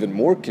would be even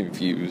more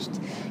confused.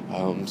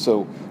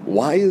 So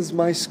why is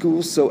my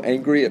school so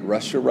angry at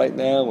Russia right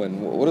now?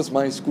 And what does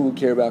my school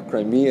care about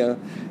Crimea?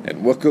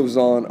 And what goes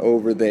on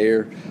over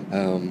there?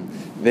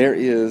 There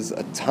is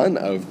a ton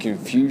of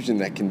confusion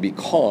that can be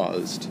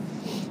caused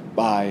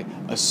by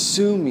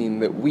assuming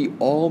that we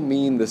all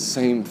mean the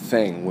same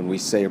thing when we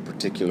say a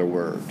particular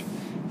word.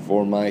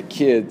 For my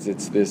kids,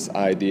 it's this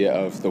idea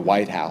of the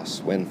White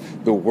House, when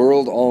the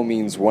world all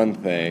means one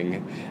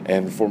thing,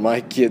 and for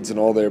my kids and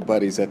all their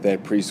buddies at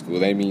that preschool,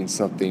 they mean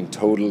something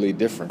totally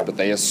different, but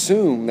they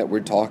assume that we're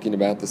talking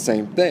about the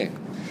same thing.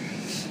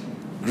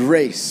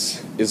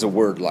 Grace is a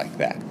word like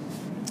that.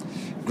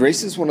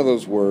 Grace is one of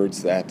those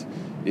words that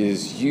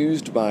is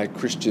used by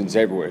Christians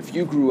everywhere. If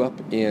you grew up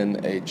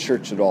in a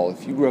church at all,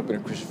 if you grew up in a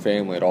Christian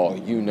family at all,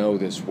 you know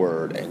this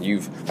word, and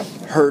you've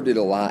heard it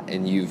a lot,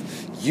 and you've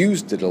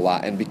used it a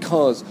lot. And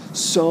because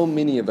so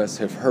many of us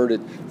have heard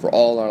it for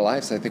all our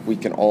lives, I think we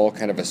can all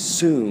kind of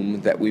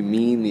assume that we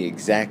mean the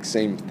exact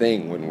same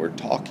thing when we're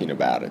talking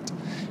about it.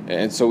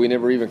 And so we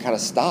never even kind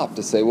of stop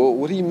to say, well,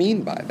 what do you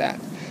mean by that?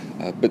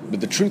 But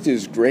the truth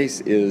is,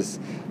 grace is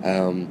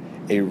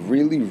a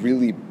really,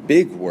 really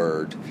big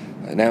word.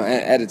 Now,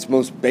 at its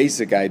most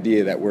basic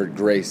idea, that word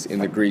grace in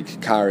the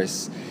Greek,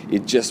 charis,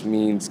 it just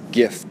means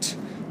gift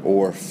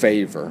or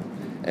favor.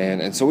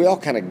 And so we all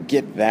kind of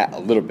get that a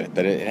little bit,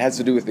 that it has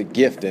to do with a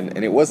gift.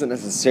 And it wasn't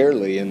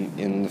necessarily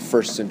in the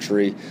first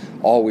century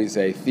always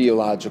a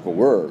theological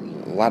word.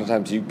 A lot of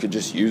times you could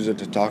just use it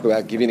to talk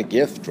about giving a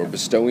gift or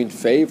bestowing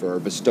favor or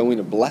bestowing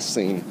a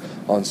blessing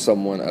on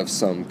someone of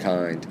some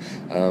kind.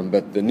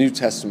 But the New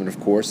Testament, of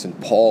course, and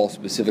Paul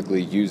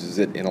specifically uses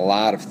it in a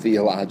lot of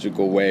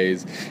theological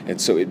ways.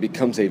 And so it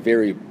becomes a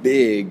very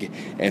big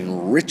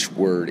and rich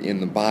word in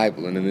the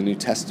Bible and in the New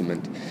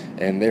Testament.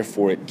 And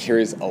therefore it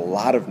carries a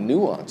lot of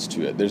nuance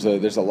to it. There's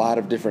a lot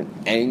of different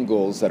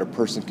angles that a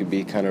person could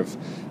be kind of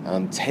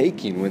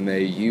taking when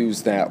they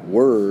use that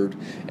word,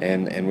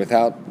 and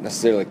without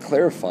necessarily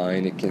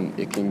clarifying, it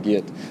can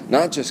get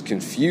not just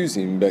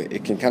confusing, but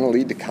it can kind of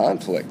lead to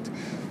conflict.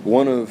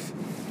 One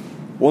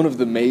of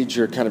the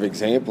major kind of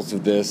examples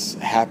of this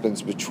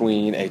happens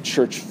between a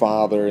church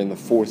father in the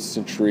 4th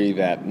century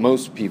that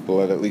most people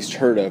have at least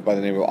heard of by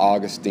the name of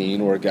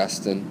Augustine or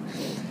Augustine,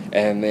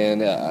 and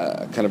then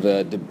kind of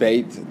a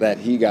debate that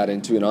he got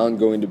into, an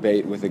ongoing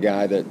debate with a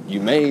guy that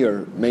you may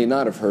or may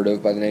not have heard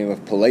of by the name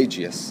of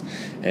Pelagius.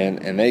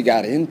 And they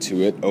got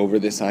into it over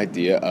this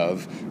idea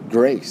of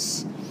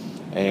grace.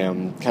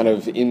 And kind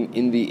of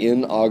in the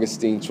end,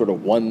 Augustine sort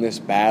of won this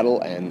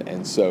battle,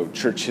 and so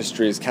church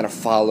history has kind of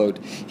followed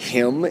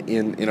him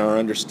in our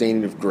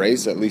understanding of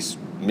grace. At least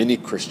many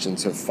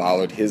Christians have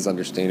followed his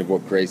understanding of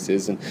what grace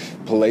is. And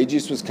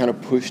Pelagius was kind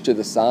of pushed to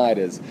the side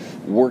as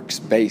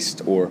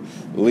works-based or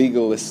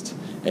legalist,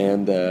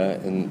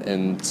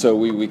 and so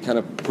we kind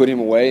of put him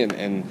away,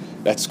 and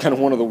that's kind of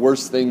one of the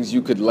worst things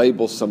you could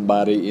label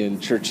somebody in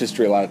church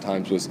history a lot of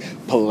times, was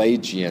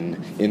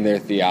Pelagian in their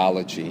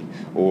theology,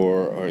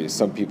 or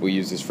some people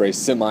use this phrase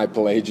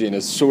semi-Pelagian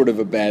as sort of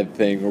a bad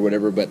thing or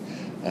whatever, but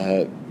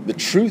the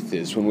truth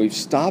is, when we've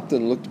stopped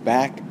and looked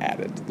back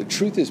at it, the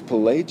truth is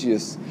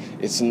Pelagius,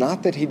 it's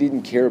not that he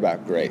didn't care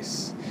about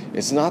grace.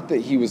 It's not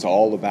that he was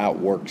all about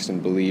works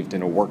and believed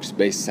in a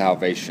works-based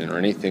salvation or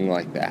anything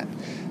like that.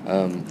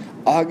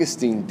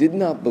 Augustine did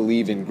not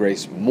believe in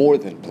grace more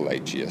than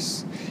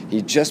Pelagius.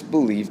 He just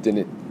believed in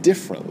it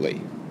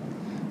differently.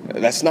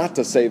 That's not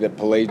to say that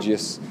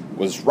Pelagius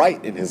was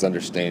right in his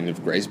understanding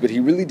of grace, but he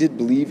really did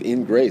believe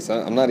in grace.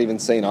 I'm not even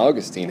saying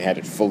Augustine had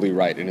it fully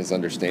right in his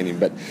understanding,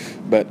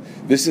 but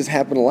this has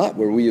happened a lot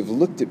where we have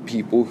looked at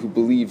people who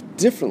believe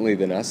differently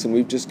than us, and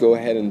we've just go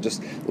ahead and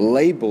just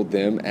labeled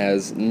them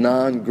as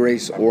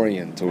non-grace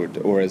oriented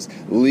or as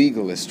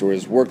legalist or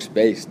as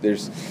works-based.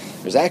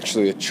 There's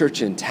actually a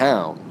church in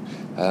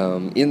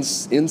town in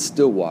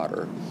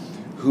Stillwater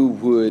who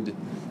would,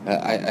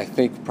 I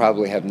think,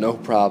 probably have no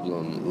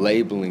problem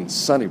labeling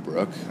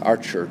Sunnybrook, our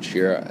church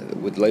here,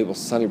 would label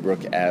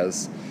Sunnybrook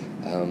as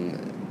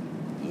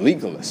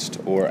legalist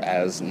or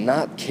as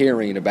not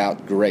caring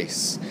about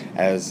grace,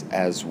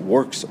 as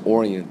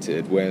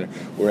works-oriented,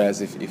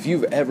 whereas if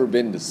you've ever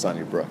been to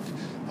Sunnybrook,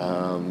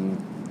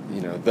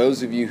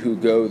 those of you who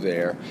go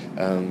there,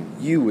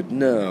 you would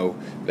know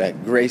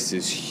that grace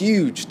is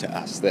huge to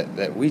us,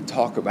 that we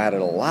talk about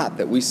it a lot,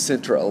 that we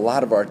center a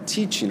lot of our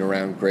teaching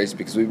around grace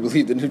because we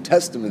believe the New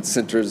Testament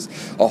centers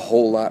a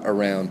whole lot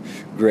around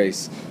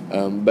grace.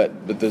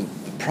 But the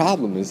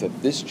problem is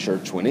that this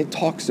church, when it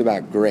talks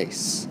about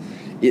grace,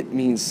 it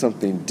means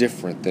something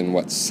different than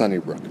what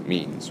Sunnybrook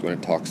means when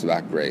it talks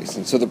about grace.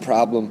 And so the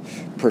problem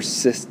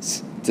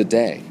persists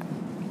today.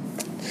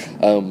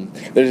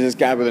 There's this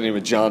guy by the name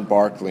of John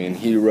Barclay, and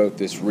he wrote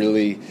this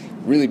really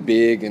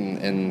big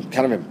and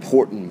kind of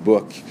important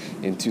book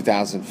in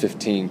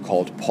 2015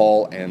 called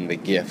Paul and the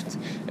Gift.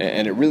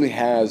 And it really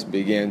has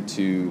begun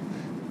to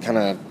kind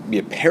of be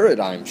a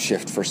paradigm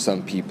shift for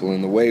some people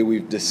in the way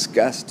we've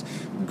discussed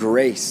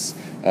grace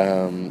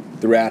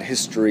throughout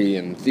history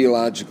and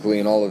theologically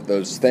and all of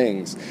those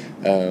things.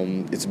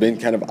 It's been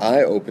kind of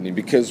eye-opening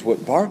because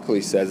what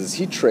Barclay says is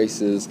he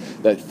traces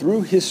that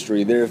through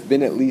history there have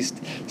been at least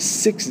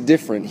 6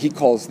 different, he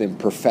calls them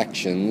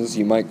perfections,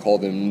 you might call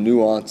them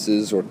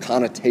nuances or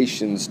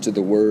connotations to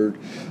the word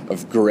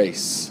of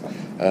grace.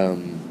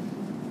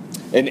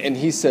 And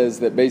he says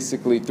that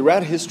basically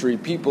throughout history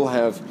people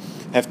have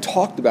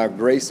talked about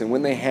grace, and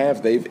when they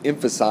have, they've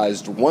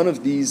emphasized one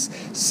of these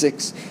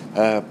 6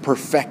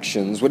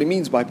 perfections. What he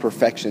means by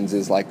perfections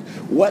is like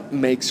what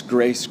makes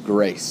grace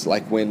grace.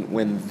 Like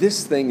when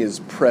this thing is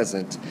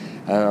present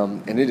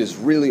and it is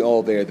really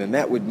all there, then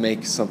that would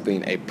make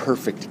something a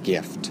perfect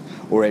gift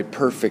or a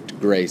perfect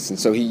grace. And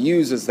so he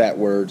uses that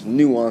word.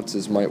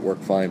 Nuances might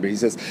work fine, but he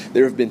says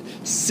there have been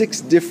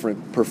 6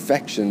 different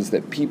perfections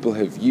that people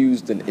have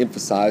used and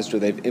emphasized, or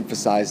they've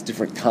emphasized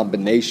different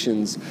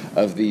combinations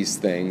of these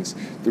things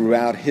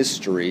throughout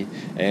history,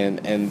 and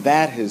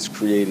that has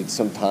created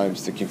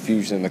sometimes the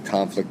confusion and the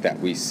conflict that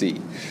we see.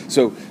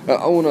 So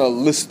I want to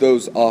list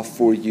those off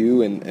for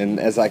you, and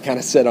as I kind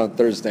of said on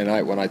Thursday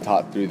night when I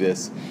taught through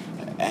this,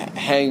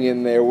 hang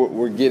in there.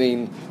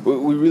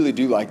 We really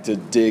do like to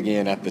dig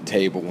in at the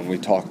table when we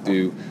talk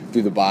through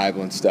the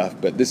Bible and stuff,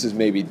 but this is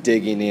maybe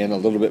digging in a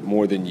little bit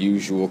more than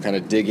usual, kind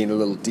of digging a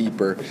little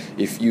deeper.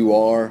 If you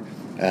are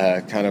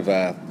kind of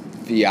a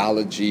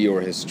theology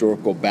or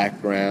historical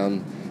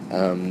background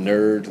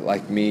nerd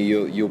like me,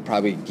 you'll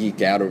probably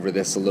geek out over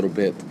this a little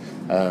bit.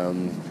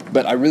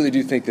 But I really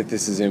do think that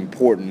this is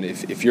important.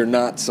 If you're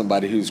not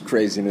somebody who's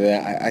crazy into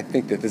that, I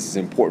think that this is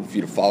important for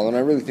you to follow, and I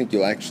really think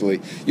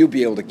you'll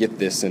be able to get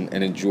this and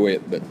enjoy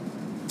it. But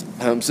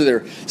so there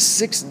are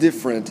 6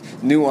 different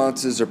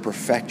nuances or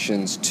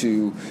perfections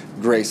to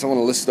grace. I want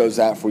to list those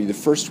out for you. The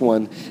first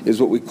one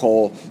is what we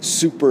call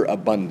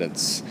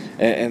superabundance,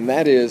 and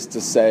that is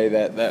to say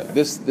that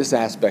this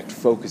aspect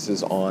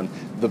focuses on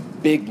the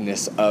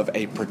bigness of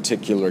a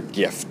particular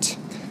gift.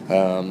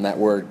 That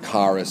word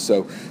charis.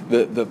 So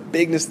the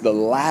bigness, the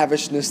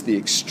lavishness, the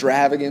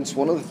extravagance,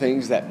 one of the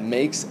things that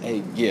makes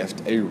a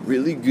gift a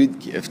really good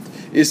gift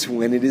is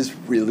when it is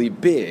really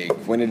big,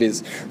 when it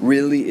is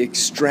really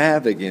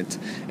extravagant.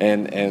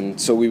 And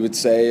so we would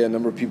say, a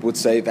number of people would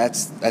say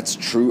that's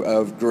true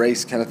of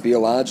grace kind of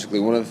theologically.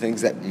 One of the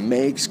things that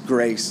makes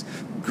grace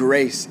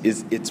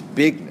is its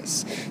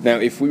bigness. Now,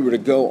 if we were to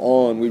go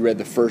on, we read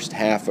the first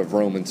half of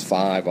Romans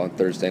 5 on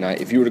Thursday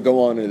night. If you were to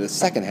go on into the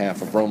second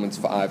half of Romans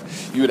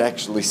 5, you would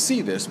actually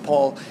see this.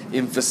 Paul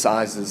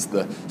emphasizes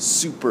the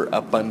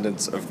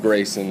superabundance of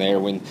grace in there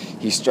when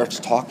he starts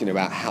talking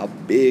about how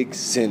big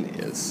sin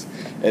is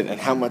and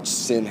how much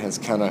sin has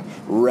kind of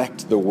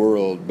wrecked the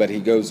world. But he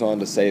goes on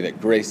to say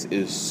that grace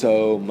is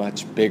so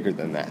much bigger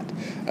than that.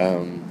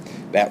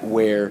 That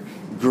where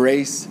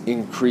grace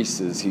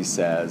increases, he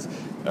says,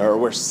 or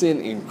where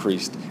sin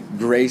increased,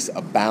 grace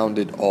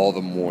abounded all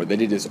the more, that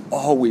it is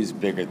always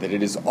bigger, that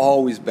it is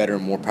always better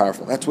and more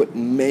powerful. That's what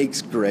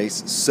makes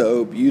grace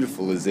so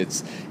beautiful, is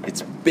its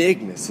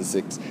bigness,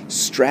 its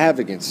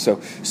extravagance.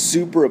 So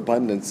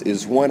superabundance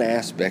is one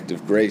aspect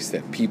of grace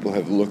that people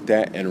have looked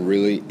at and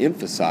really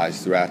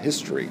emphasized throughout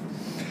history.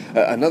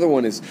 Another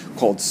one is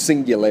called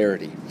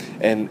singularity,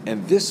 and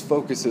this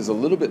focuses a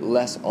little bit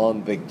less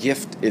on the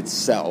gift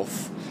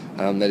itself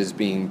that is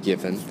being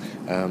given,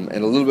 and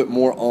a little bit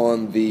more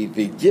on the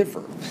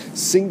giver.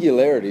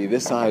 Singularity,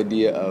 this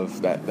idea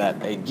of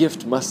that a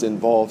gift must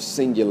involve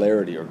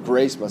singularity, or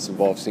grace must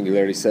involve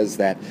singularity, says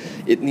that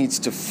it needs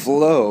to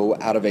flow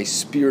out of a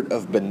spirit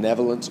of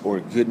benevolence or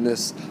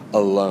goodness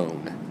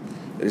alone.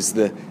 There's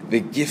the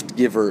gift gift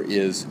giver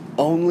is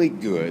only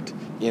good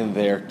in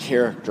their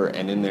character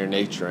and in their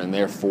nature, and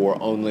therefore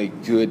only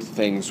good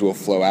things will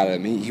flow out of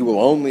him. He will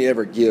only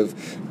ever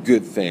give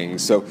good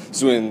things. So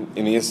in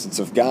the instance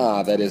of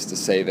God, that is to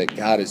say that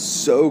God is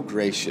so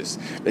gracious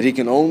that he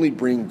can only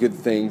bring good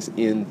things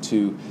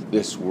into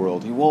this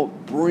world. He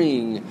won't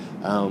bring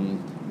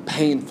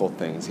painful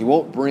things. He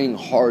won't bring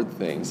hard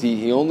things.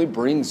 He only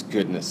brings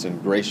goodness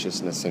and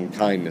graciousness and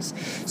kindness.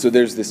 So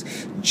there's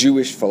this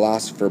Jewish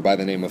philosopher by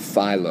the name of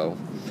Philo,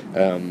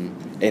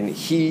 and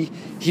he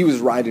was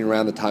writing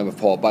around the time of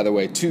Paul. By the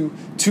way, two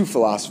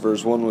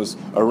philosophers. One was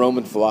a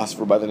Roman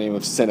philosopher by the name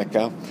of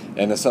Seneca,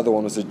 and this other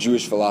one was a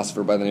Jewish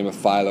philosopher by the name of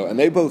Philo. And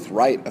they both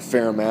write a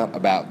fair amount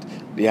about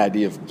the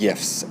idea of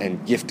gifts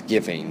and gift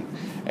giving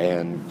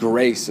and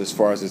grace as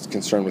far as it's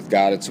concerned with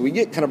God. And so we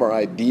get kind of our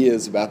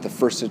ideas about the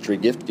first century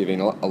gift giving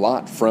a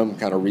lot from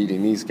kind of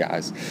reading these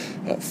guys.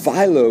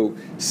 Philo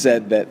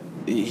said that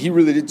he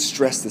really did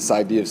stress this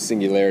idea of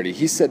singularity.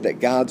 He said that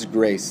God's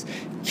grace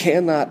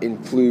cannot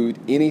include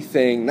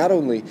anything, not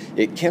only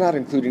it cannot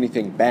include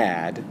anything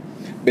bad,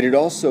 but it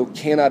also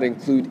cannot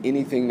include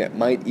anything that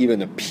might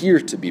even appear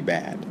to be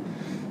bad.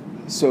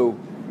 So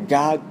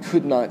God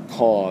could not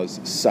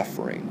cause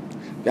suffering.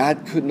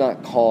 God could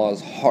not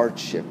cause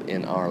hardship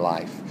in our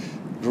life.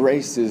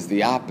 Grace is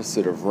the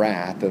opposite of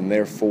wrath, and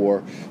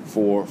therefore,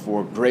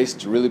 for grace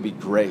to really be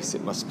grace,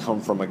 it must come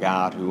from a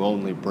God who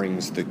only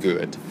brings the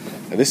good.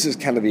 And this is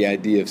kind of the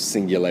idea of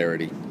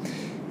singularity.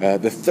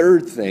 The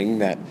third thing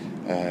that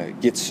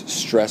gets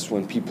stressed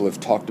when people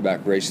have talked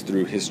about grace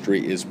through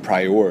history is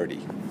priority.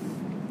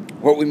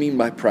 What we mean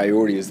by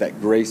priority is that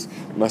grace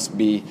must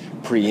be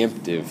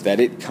preemptive, that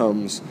it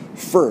comes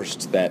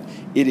first, that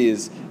it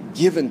is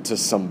given to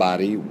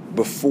somebody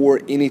before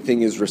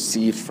anything is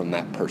received from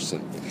that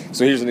person.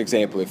 So here's an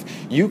example. If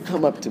you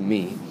come up to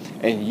me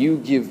and you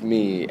give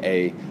me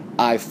a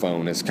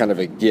iPhone as kind of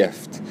a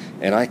gift,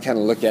 and I kind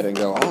of look at it and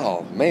go,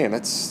 oh man,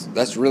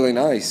 that's really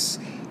nice.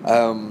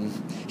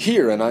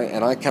 Here, and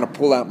I kind of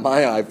pull out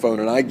my iPhone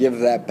and I give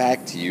that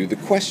back to you. The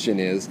question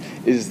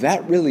is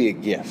that really a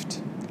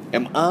gift?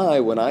 Am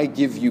I, when I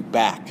give you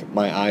back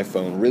my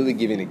iPhone, really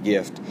giving a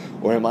gift,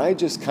 or am I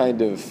just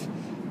kind of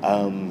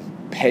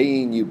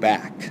paying you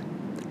back?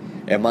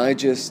 Am I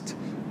just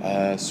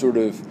sort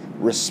of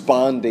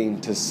responding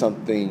to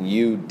something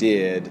you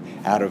did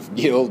out of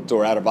guilt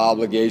or out of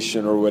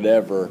obligation or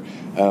whatever?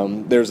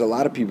 There's a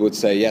lot of people would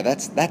say, yeah,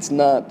 that's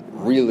not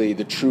really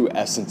the true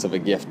essence of a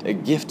gift. A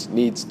gift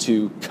needs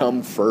to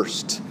come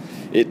first.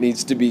 It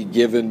needs to be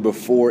given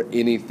before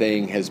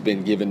anything has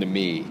been given to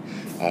me.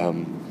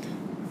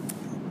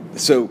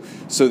 So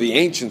the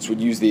ancients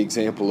would use the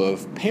example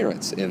of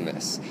parents in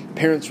this.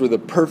 Parents were the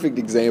perfect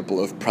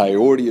example of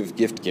priority of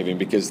gift giving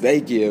because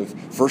they give,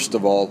 first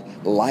of all,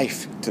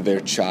 life to their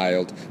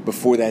child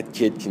before that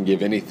kid can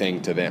give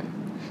anything to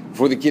them.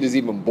 Before the kid is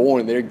even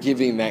born, they're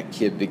giving that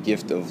kid the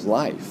gift of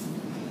life.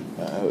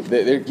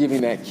 They're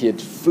giving that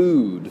kid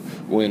food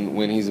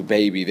when he's a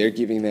baby. They're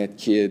giving that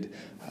kid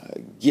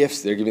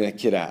gifts. They're giving that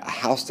kid a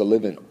house to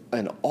live in.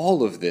 And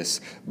all of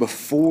this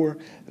before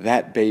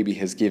that baby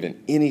has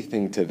given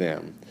anything to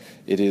them.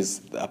 It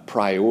is a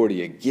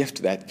priority, a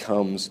gift that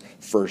comes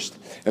first.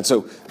 And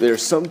so there are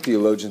some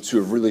theologians who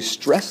have really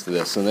stressed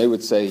this, and they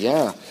would say,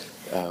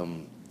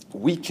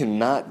 we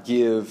cannot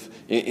give,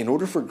 in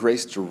order for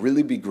grace to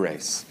really be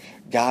grace,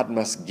 God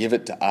must give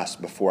it to us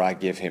before I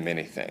give him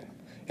anything.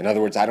 In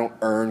other words, I don't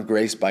earn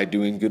grace by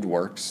doing good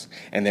works.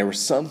 And there were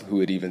some who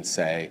would even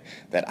say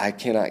that I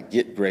cannot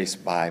get grace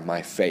by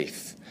my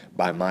faith,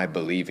 by my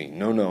believing.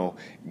 No,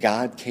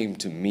 God came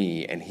to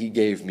me and he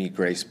gave me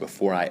grace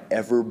before I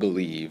ever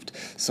believed.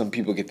 Some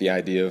people get the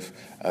idea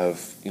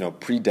of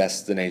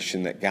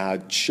predestination, that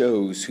God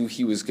chose who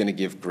he was going to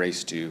give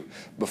grace to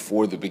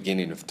before the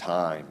beginning of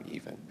time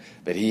even.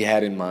 That he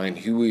had in mind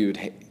who he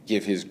would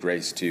give his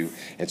grace to.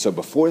 And so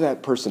before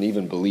that person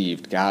even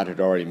believed, God had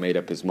already made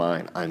up his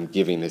mind. I'm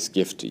giving this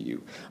gift to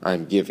you.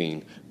 I'm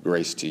giving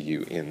grace to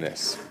you in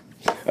this.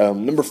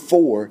 Number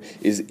 4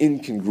 is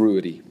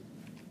incongruity.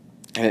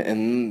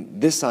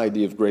 And this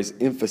idea of grace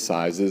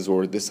emphasizes,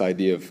 or this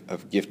idea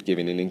of gift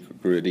giving and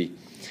incongruity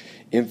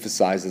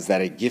emphasizes that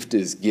a gift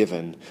is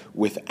given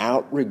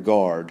without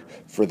regard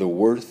for the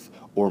worth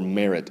or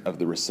merit of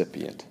the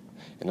recipient.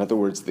 In other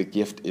words, the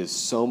gift is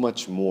so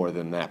much more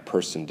than that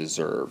person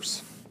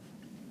deserves.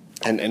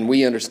 And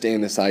we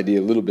understand this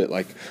idea a little bit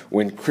like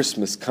when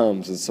Christmas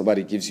comes and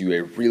somebody gives you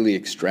a really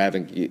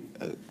extravagant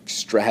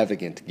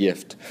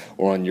gift,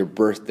 or on your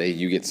birthday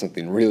you get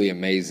something really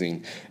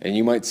amazing, and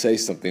you might say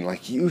something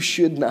like, you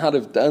should not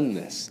have done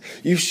this.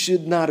 You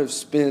should not have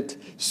spent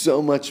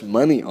so much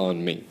money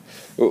on me.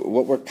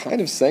 What we're kind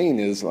of saying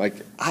is like,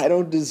 I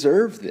don't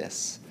deserve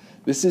this.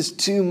 This is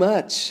too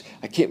much.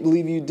 I can't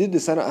believe you did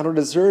this. I don't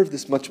deserve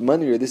this much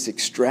money or this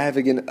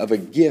extravagant of a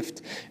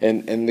gift.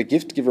 And the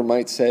gift giver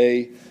might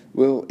say,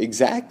 well,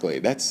 exactly.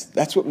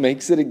 That's what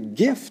makes it a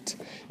gift,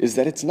 is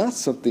that it's not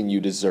something you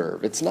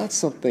deserve. It's not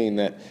something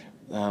that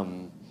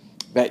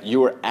that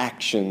your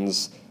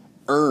actions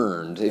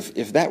earned.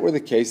 If that were the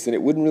case, then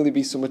it wouldn't really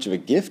be so much of a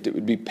gift, it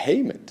would be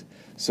payment.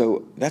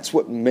 So that's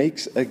what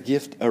makes a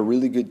gift a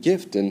really good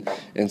gift. And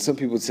some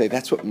people would say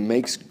that's what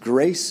makes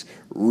grace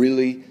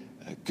really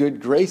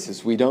good grace,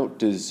 is we don't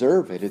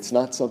deserve it. It's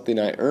not something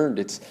I earned.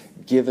 It's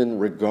given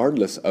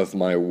regardless of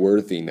my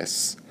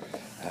worthiness.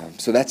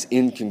 So that's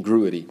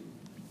incongruity.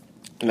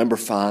 Number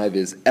 5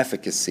 is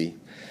efficacy.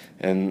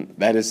 And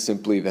that is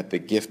simply that the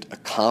gift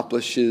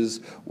accomplishes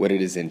what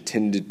it is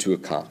intended to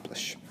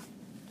accomplish.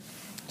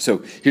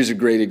 So here's a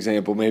great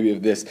example maybe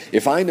of this.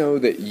 If I know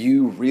that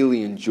you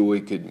really enjoy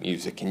good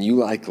music and you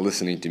like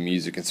listening to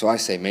music, and so I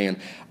say, man,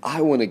 I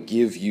want to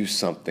give you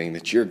something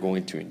that you're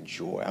going to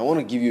enjoy. I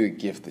want to give you a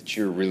gift that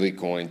you're really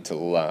going to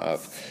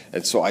love.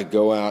 And so I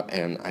go out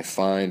and I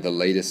find the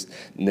latest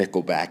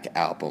Nickelback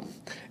album,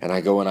 and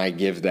I go and I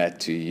give that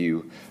to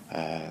you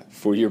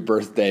for your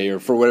birthday or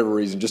for whatever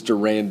reason, just a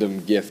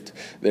random gift.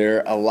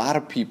 There are a lot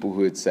of people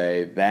who would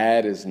say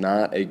that is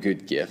not a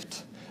good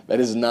gift. That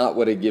is not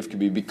what a gift could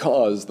be,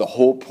 because the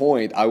whole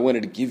point, I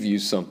wanted to give you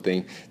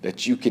something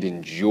that you could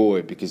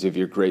enjoy because of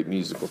your great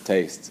musical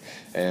tastes.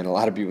 And a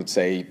lot of people would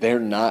say they're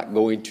not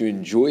going to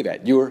enjoy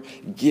that. Your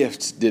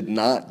gifts did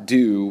not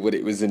do what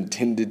it was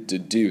intended to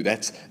do.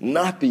 That's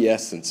not the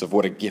essence of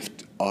what a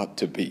gift ought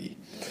to be.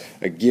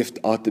 A gift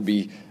ought to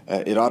be,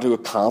 it ought to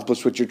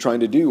accomplish what you're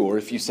trying to do. Or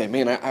if you say,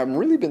 man, I've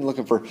really been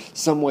looking for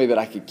some way that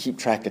I could keep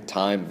track of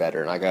time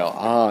better. And I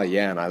go,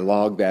 yeah, and I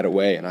log that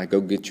away and I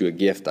go get you a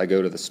gift. I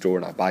go to the store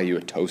and I buy you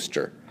a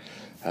toaster.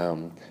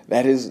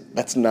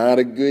 That's not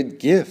a good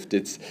gift.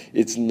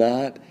 It's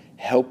not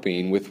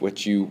helping with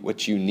what you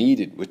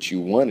needed, what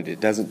you wanted. It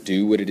doesn't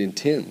do what it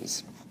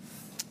intends.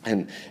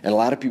 And a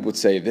lot of people would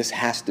say this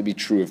has to be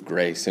true of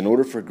grace. In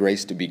order for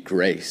grace to be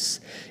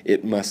grace,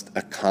 it must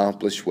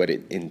accomplish what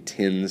it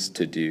intends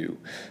to do.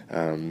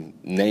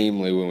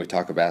 Namely, when we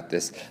talk about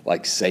this,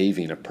 like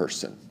saving a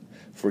person,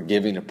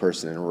 forgiving a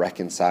person, and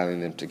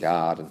reconciling them to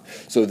God. And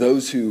so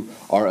those who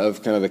are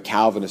of kind of the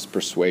Calvinist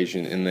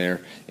persuasion in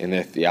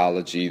their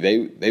theology,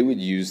 they would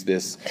use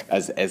this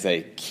as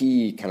a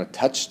key kind of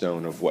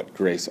touchstone of what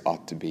grace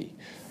ought to be.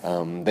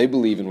 They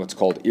believe in what's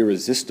called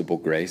irresistible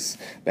grace.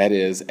 That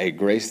is, a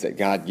grace that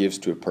God gives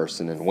to a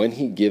person, and when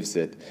he gives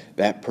it,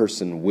 that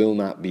person will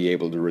not be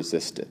able to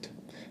resist it.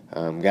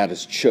 God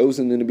has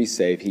chosen them to be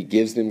saved. He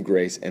gives them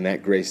grace, and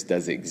that grace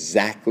does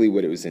exactly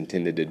what it was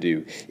intended to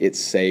do. It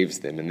saves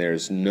them, and there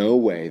is no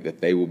way that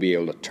they will be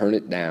able to turn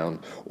it down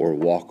or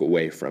walk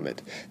away from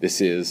it.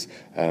 This is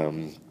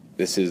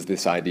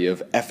this idea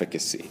of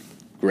efficacy.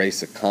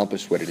 Grace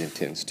accomplished what it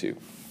intends to.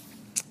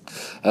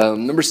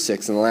 Number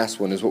 6, and the last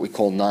one, is what we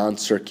call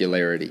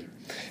non-circularity.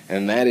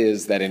 And that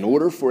is that in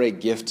order for a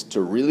gift to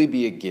really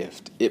be a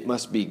gift, it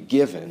must be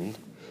given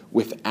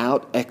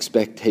without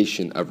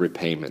expectation of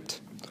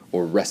repayment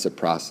or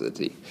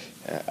reciprocity.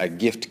 A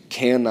gift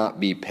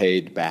cannot be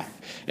paid back.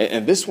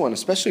 And this one,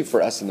 especially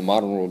for us in the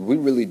modern world, we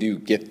really do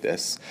get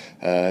this.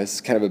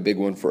 It's kind of a big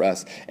one for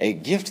us. A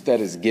gift that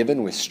is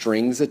given with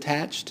strings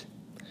attached.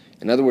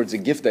 In other words, a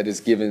gift that is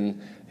given,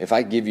 if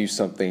I give you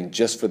something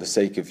just for the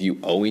sake of you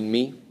owing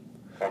me,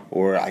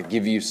 or I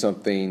give you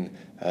something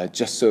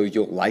just so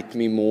you'll like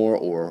me more,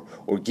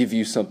 or give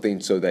you something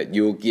so that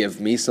you'll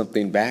give me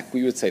something back,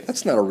 we would say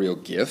that's not a real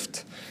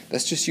gift.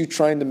 That's just you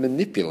trying to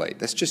manipulate.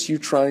 That's just you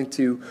trying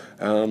to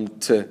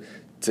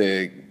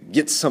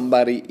get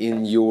somebody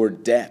in your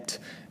debt.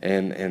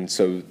 And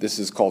so this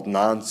is called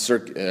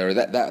or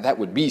that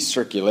would be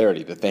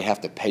circularity, that they have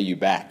to pay you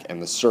back,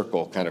 and the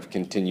circle kind of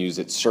continues,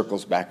 it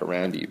circles back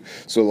around you.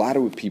 So a lot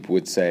of people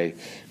would say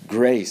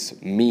grace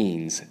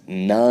means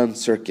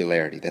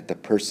non-circularity, that the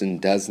person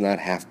does not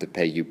have to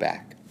pay you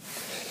back.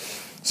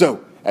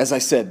 So, as I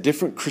said,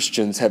 different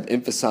Christians have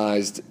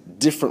emphasized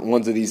different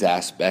ones of these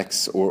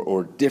aspects,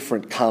 or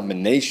different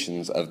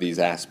combinations of these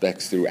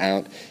aspects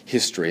throughout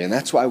history. And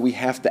that's why we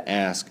have to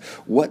ask,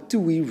 what do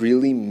we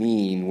really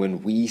mean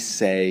when we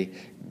say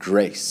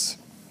grace?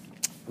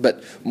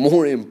 But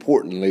more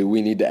importantly,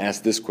 we need to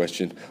ask this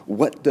question: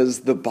 what does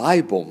the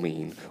Bible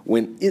mean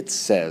when it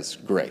says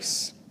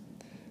grace?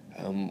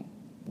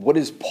 What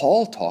is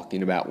Paul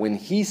talking about when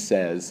he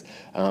says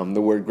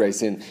the word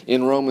grace?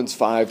 In Romans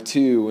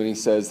 5:2, when he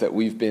says that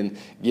we've been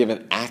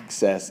given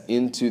access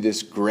into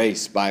this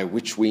grace by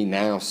which we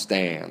now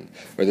stand,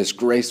 or this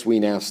grace we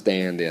now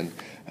stand in,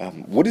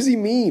 what does he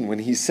mean when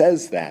he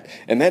says that?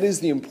 And that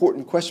is the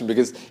important question,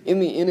 because in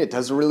the end, it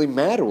doesn't really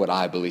matter what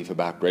I believe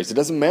about grace. It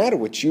doesn't matter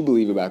what you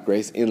believe about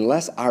grace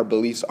unless our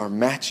beliefs are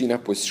matching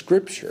up with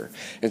Scripture.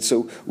 And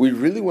so we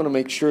really want to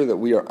make sure that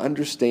we are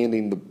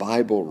understanding the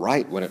Bible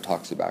right when it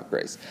talks about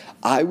grace.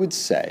 I would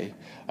say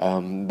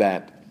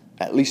that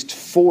at least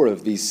 4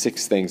 of these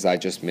 6 things I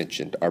just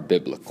mentioned are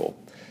biblical.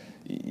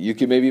 You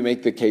could maybe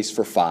make the case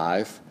for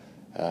 5.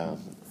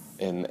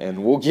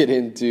 And we'll get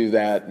into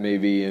that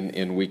maybe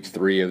in week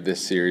 3 of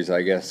this series,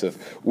 I guess,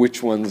 of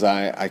which ones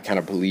I kind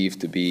of believe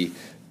to be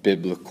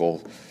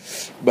biblical.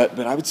 But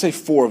I would say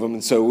 4 of them,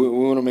 and so we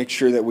want to make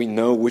sure that we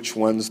know which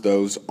ones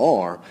those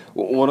are.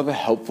 One of the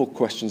helpful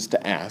questions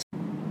to ask,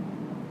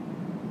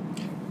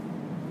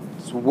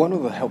 So one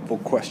of the helpful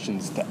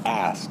questions to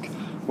ask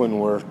when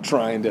we're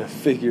trying to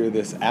figure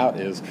this out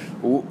is,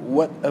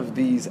 what of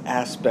these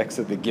aspects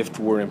of the gift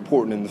were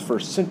important in the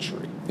first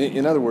century?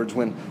 In other words,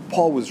 when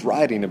Paul was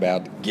writing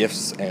about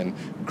gifts and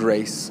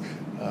grace,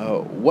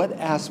 what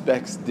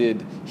aspects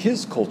did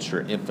his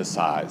culture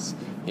emphasize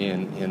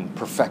in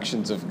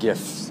perfections of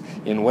gifts,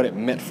 in what it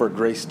meant for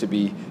grace to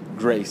be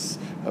grace?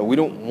 We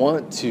don't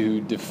want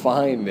to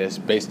define this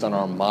based on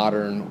our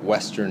modern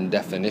Western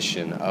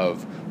definition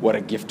of what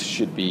a gift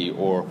should be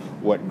or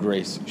what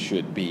grace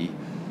should be.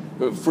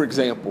 For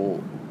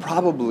example,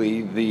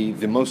 probably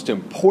the most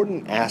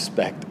important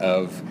aspect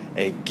of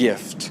a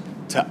gift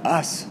to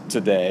us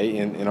today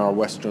in our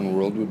Western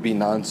world would be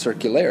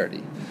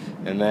non-circularity.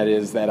 And that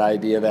is that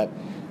idea that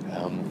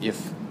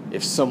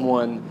if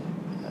someone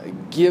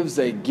gives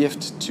a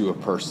gift to a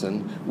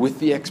person with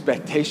the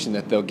expectation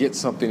that they'll get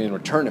something in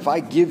return. If I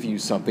give you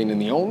something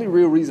and the only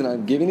real reason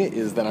I'm giving it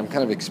is that I'm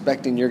kind of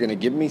expecting you're going to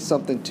give me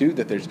something too,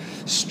 that there's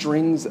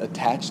strings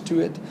attached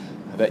to it,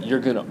 that you're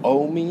going to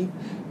owe me,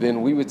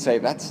 then we would say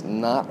that's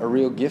not a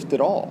real gift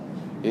at all.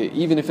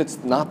 Even if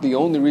it's not the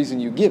only reason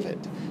you give it.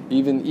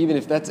 Even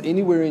if that's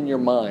anywhere in your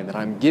mind that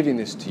I'm giving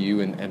this to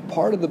you and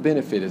part of the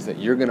benefit is that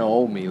you're going to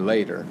owe me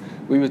later,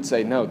 we would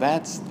say, no,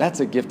 that's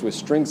a gift with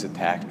strings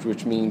attached,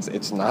 which means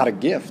it's not a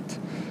gift.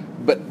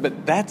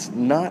 But that's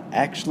not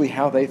actually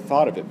how they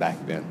thought of it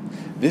back then.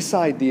 This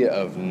idea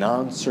of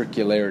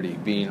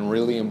non-circularity being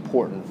really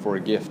important for a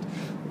gift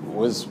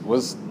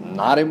was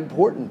not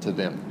important to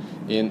them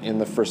in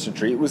the first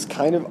century. It was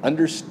kind of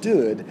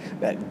understood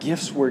that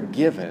gifts were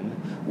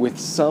given with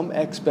some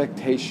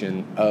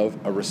expectation of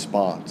a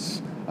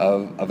response,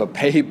 of a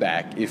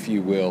payback, if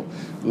you will,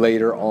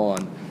 later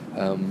on.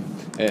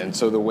 And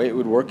so the way it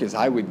would work is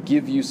I would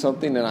give you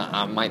something, and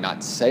I might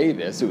not say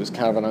this, it was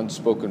kind of an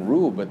unspoken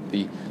rule, but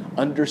the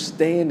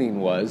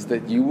understanding was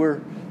that you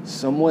were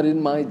somewhat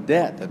in my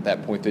debt at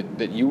that point,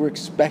 that you were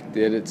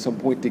expected at some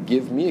point to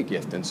give me a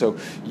gift. And so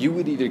you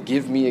would either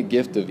give me a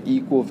gift of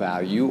equal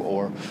value,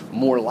 or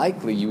more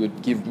likely you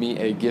would give me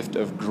a gift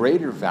of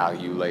greater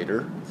value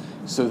later,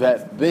 so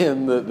that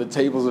then the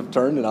tables have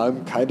turned and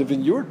I'm kind of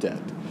in your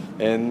debt.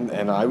 And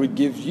I would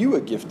give you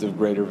a gift of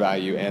greater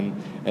value,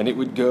 and it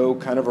would go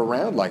kind of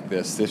around like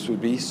this. This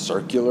would be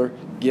circular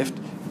gift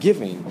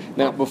giving.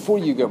 Now, before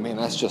you go, man,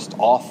 that's just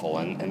awful,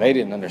 and they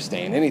didn't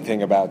understand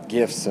anything about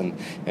gifts, and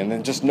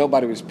then just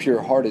nobody was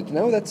pure-hearted.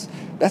 No,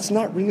 that's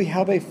not really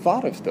how they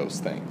thought of those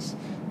things.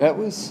 That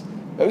was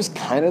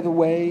kind of the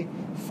way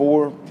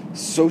for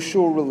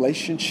social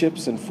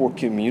relationships and for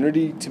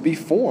community to be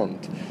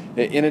formed.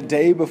 In a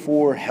day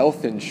before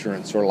health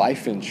insurance or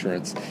life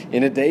insurance,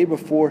 in a day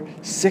before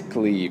sick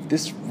leave,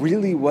 this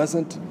really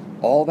wasn't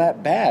all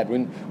that bad.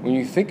 When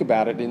you think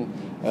about it,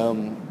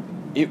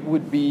 it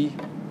would be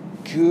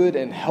good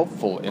and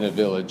helpful in a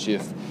village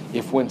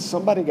if when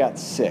somebody got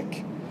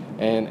sick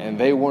and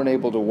they weren't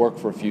able to work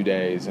for a few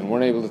days and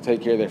weren't able to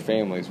take care of their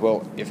families,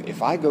 well,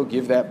 if I go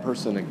give that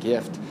person a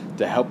gift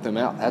to help them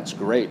out, that's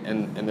great.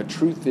 And the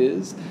truth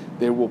is,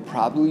 there will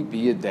probably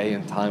be a day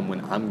and time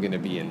when I'm going to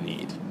be in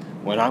need,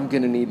 when I'm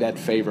going to need that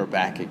favor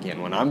back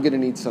again, when I'm going to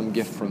need some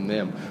gift from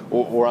them,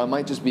 or I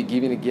might just be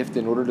giving a gift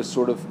in order to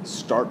sort of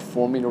start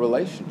forming a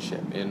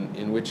relationship,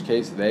 in which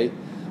case they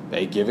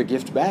give a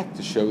gift back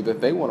to show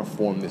that they want to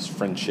form this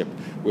friendship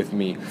with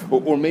me.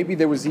 Or maybe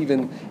there was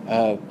even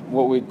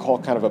what we'd call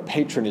kind of a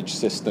patronage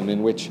system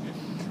in which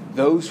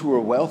those who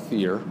are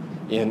wealthier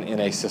in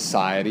a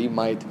society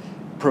might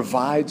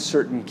provide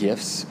certain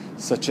gifts,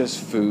 such as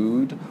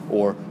food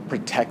or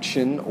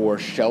protection or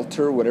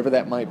shelter, whatever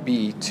that might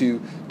be,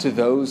 to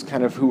those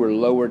kind of who are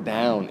lower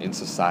down in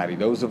society,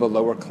 those of a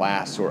lower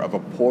class or of a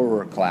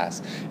poorer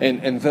class.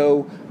 And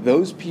though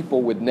those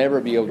people would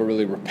never be able to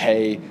really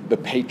repay the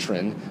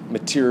patron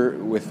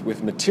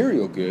with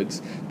material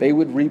goods, they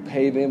would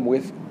repay them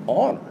with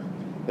honor.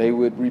 They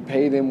would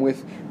repay them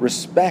with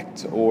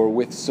respect or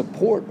with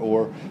support,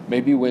 or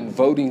maybe when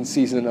voting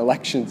season,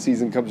 election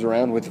season comes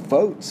around, with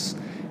votes.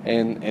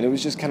 And it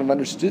was just kind of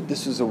understood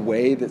this was a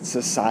way that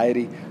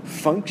society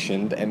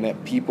functioned and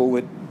that people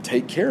would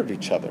take care of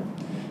each other.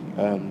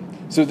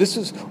 So this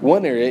is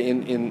one area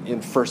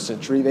in first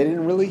century. They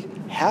didn't really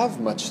have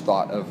much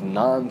thought of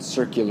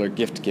non-circular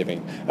gift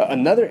giving.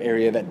 Another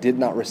area that did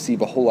not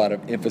receive a whole lot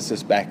of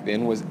emphasis back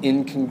then was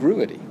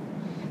incongruity.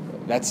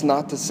 That's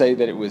not to say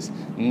that it was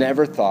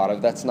never thought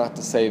of. That's not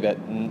to say that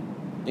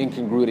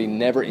incongruity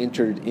never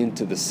entered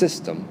into the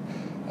system.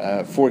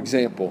 For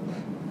example,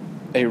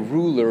 a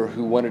ruler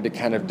who wanted to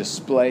kind of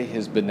display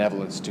his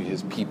benevolence to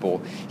his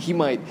people, he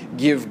might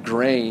give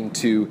grain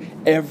to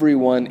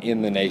everyone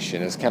in the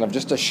nation as kind of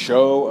just a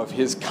show of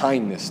his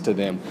kindness to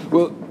them.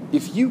 Well,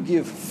 if you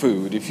give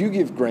food, if you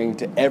give grain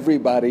to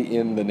everybody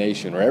in the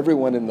nation or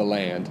everyone in the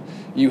land,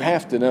 you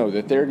have to know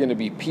that there are going to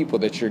be people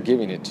that you're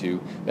giving it to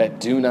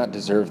that do not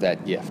deserve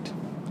that gift.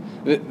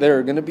 There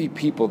are going to be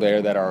people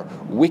there that are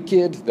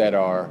wicked, that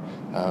are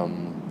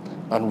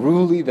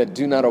unruly, that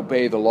do not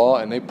obey the law,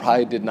 and they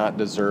probably did not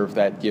deserve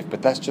that gift.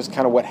 But that's just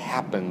kind of what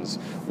happens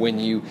when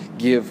you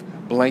give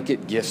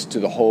blanket gifts to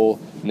the whole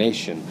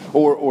nation.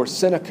 Or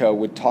Seneca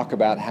would talk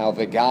about how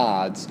the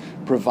gods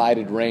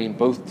provided rain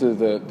both to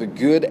the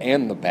good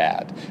and the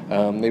bad.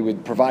 They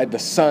would provide the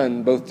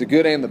sun, both the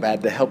good and the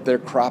bad, to help their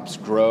crops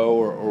grow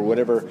or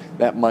whatever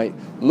that might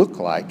look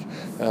like.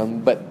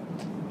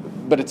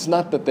 But it's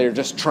not that they're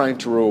just trying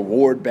to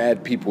reward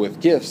bad people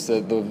with gifts.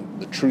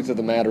 The truth of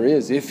the matter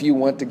is, if you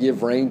want to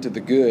give rain to the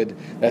good,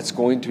 that's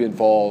going to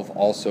involve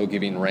also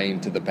giving rain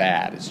to the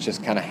bad. It's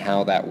just kind of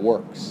how that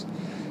works.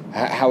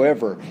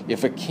 However,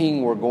 if a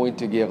king were going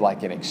to give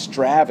like an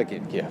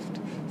extravagant gift,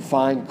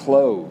 fine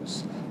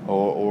clothes,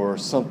 or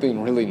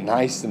something really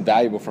nice and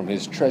valuable from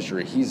his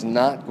treasury, he's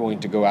not going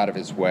to go out of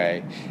his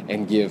way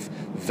and give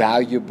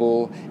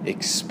valuable,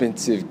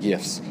 expensive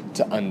gifts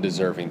to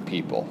undeserving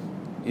people.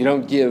 You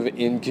don't give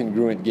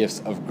incongruent gifts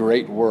of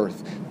great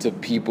worth to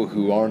people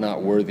who are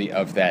not worthy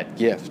of that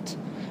gift.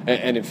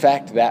 And in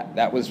fact,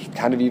 that was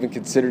kind of even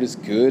considered as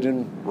good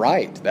and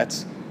right.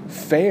 That's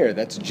fair.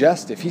 That's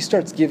just. If he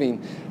starts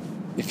giving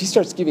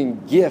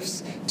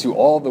gifts to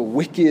all the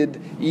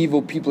wicked,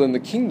 evil people in the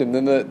kingdom,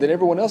 then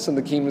everyone else in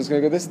the kingdom is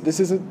going to go, this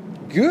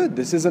isn't good.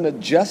 This isn't a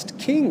just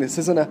king. This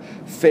isn't a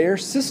fair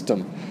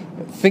system.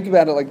 Think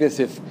about it like this.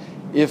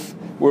 If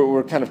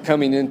we're kind of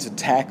coming into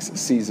tax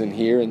season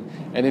here,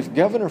 and if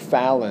Governor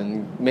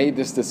Fallon made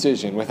this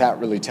decision without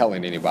really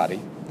telling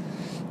anybody,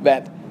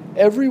 that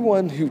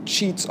everyone who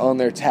cheats on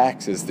their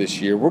taxes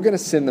this year, we're going to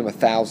send them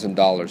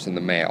 $1,000 in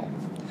the mail.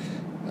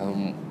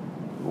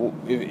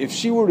 If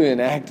she were to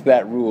enact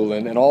that rule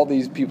and all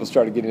these people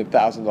started getting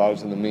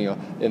 $1,000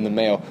 in the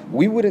mail,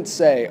 we wouldn't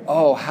say,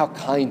 oh, how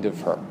kind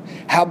of her,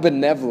 how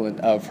benevolent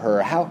of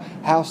her,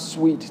 how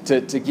sweet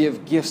to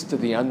give gifts to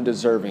the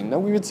undeserving. No,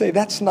 we would say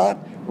that's not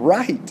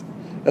right.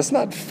 That's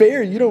not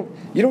fair. You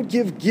don't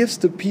give gifts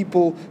to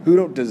people who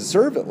don't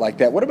deserve it like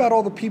that. What about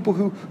all the people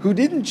who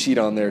didn't cheat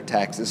on their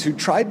taxes, who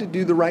tried to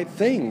do the right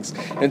things?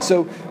 And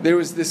so there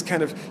was this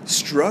kind of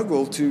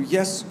struggle to,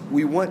 yes,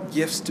 we want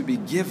gifts to be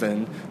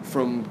given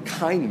from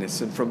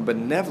kindness and from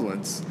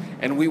benevolence,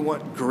 and we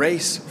want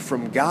grace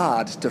from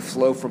God to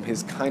flow from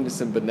his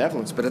kindness and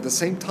benevolence. But at the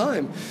same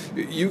time,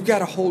 you've got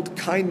to hold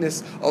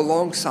kindness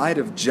alongside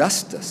of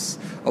justice,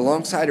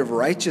 alongside of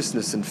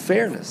righteousness and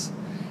fairness.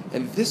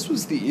 And this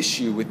was the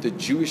issue with the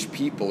Jewish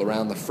people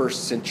around the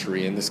first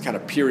century and this kind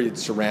of period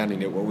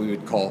surrounding it, what we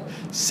would call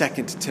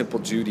Second Temple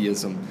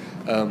Judaism.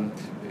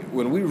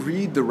 When we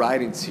read the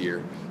writings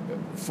here,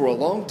 for a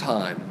long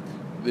time,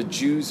 the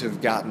Jews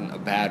have gotten a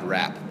bad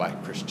rap by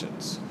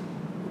Christians.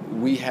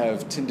 We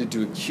have tended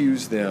to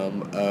accuse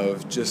them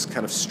of just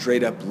kind of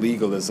straight up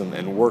legalism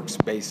and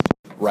works-based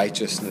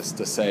righteousness,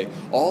 to say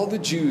all the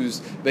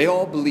Jews, they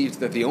all believed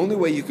that the only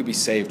way you could be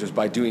saved was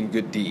by doing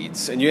good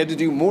deeds, and you had to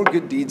do more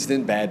good deeds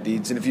than bad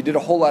deeds, and if you did a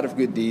whole lot of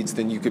good deeds,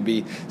 then you could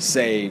be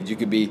saved, you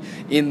could be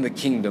in the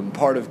kingdom,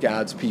 part of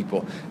God's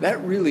people. That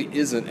really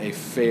isn't a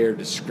fair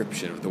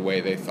description of the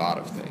way they thought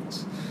of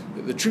things.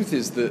 The truth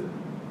is that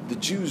the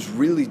Jews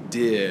really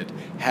did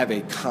have a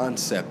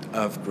concept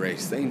of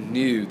grace. They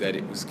knew that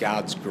it was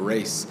God's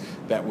grace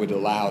that would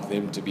allow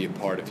them to be a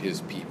part of his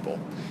people.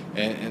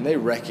 And they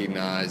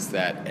recognized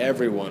that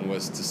everyone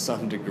was to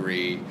some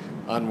degree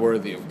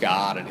unworthy of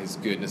God and his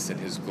goodness and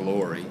his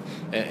glory.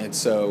 And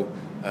so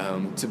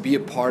to be a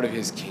part of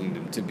his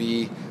kingdom,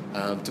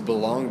 to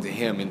belong to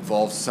him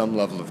involves some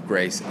level of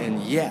grace.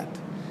 And yet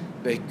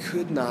they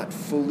could not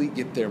fully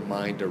get their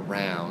mind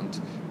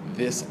around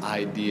this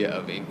idea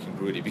of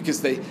incongruity,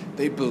 because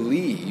they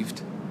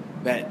believed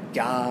that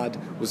God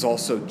was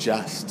also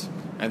just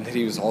and that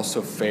he was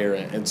also fair.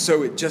 And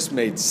so it just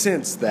made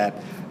sense that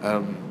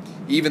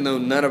even though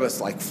none of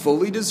us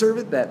fully deserve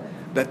it,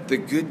 that the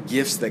good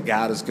gifts that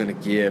God is going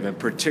to give, and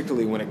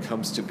particularly when it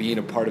comes to being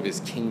a part of his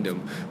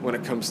kingdom, when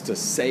it comes to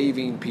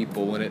saving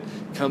people, when it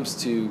comes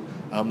to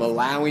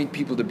allowing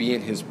people to be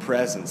in his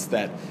presence,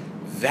 that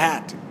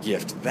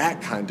gift,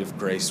 that kind of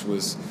grace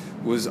was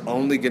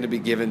only going to be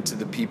given to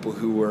the people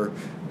who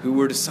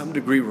were to some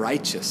degree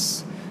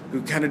righteous,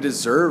 who kind of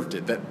deserved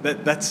it.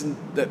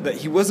 That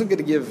he wasn't going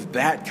to give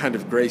that kind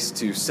of grace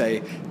to,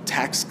 say,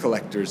 tax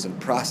collectors and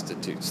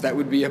prostitutes. That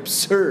would be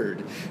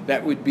absurd.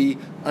 That would be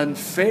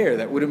unfair.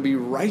 That wouldn't be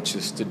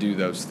righteous to do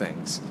those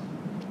things.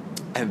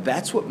 And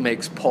that's what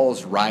makes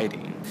Paul's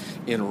writing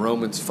in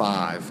Romans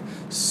 5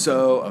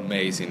 so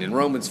amazing. In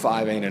Romans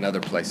 5 and in other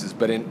places,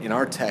 but in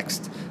our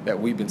text that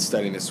we've been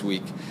studying this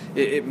week,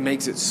 it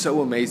makes it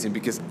so amazing,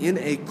 because in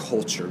a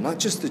culture, not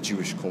just the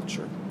Jewish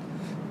culture,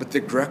 but the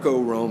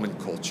Greco-Roman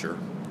culture,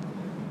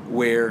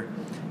 where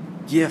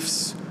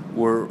gifts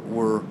were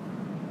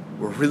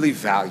really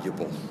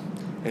valuable.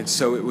 And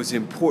so it was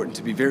important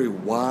to be very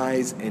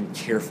wise and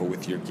careful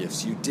with your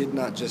gifts. You did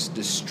not just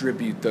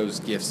distribute those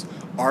gifts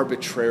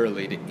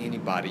arbitrarily to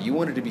anybody. You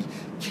wanted to be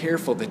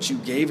careful that you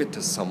gave it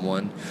to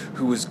someone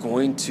who was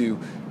going to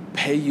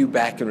pay you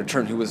back in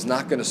return, who was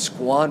not going to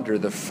squander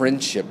the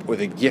friendship or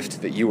the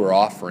gift that you were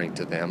offering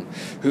to them,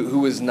 who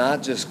was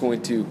not just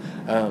going to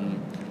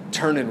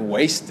turn and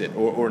waste it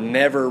or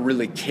never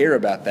really care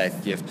about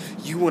that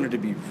gift. You wanted to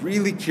be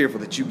really careful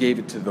that you gave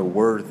it to the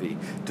worthy,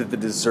 to the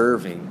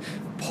deserving.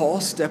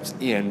 Paul steps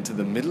into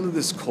the middle of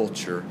this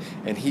culture,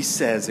 and he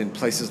says in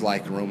places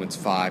like Romans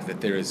 5 that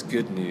there is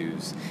good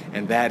news,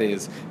 and that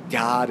is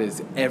God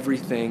is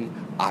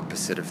everything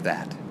opposite of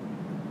that.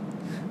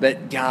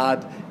 That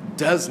God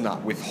does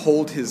not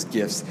withhold his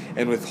gifts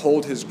and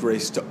withhold his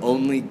grace to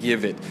only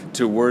give it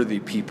to worthy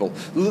people.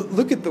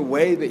 Look at the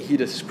way that he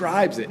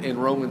describes it in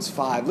Romans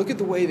 5. Look at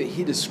the way that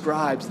he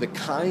describes the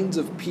kinds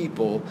of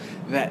people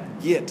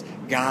that get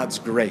God's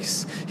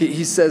grace.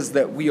 He says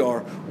that we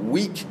are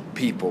weak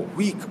people,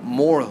 weak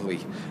morally,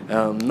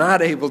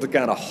 not able to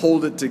kind of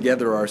hold it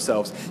together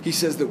ourselves. He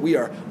says that we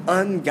are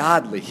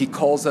ungodly. He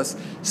calls us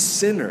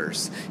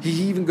sinners. He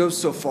even goes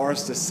so far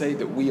as to say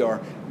that we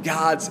are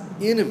God's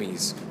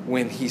enemies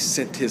when he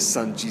sent his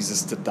son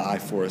Jesus to die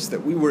for us,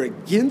 that we were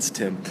against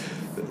him.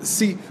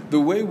 See,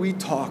 the way we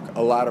talk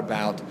a lot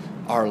about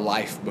our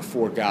life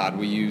before God,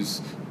 we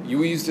use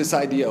this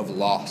idea of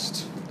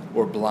lost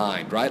or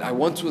blind, right? I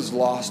once was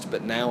lost,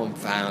 but now I'm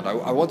found.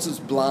 I once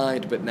was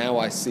blind, but now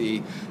I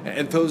see.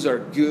 And those are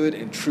good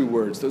and true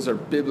words. Those are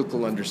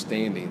biblical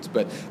understandings.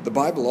 But the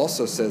Bible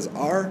also says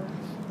our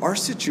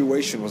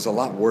situation was a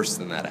lot worse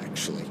than that,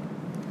 actually.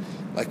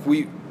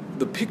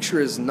 The picture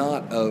is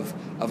not of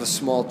a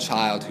small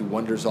child who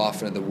wanders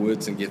off into the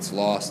woods and gets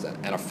lost,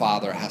 and a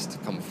father has to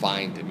come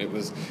find him. It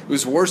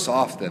was worse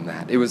off than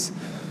that. It was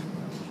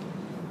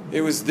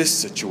this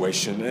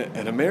situation.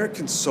 An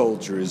American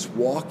soldier is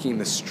walking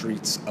the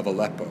streets of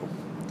Aleppo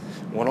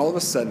when all of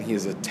a sudden he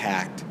is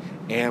attacked,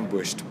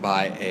 ambushed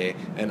by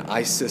an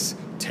ISIS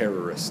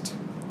terrorist.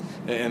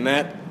 And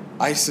that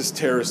ISIS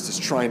terrorist is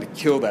trying to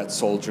kill that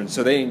soldier, and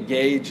so they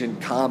engage in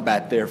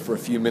combat there for a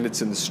few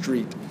minutes in the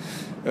street.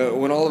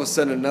 When all of a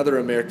sudden another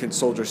American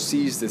soldier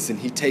sees this, and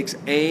he takes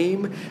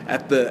aim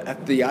at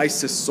the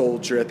ISIS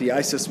soldier, at the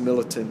ISIS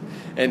militant,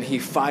 and he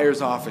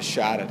fires off a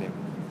shot at him.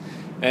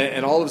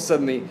 And all of a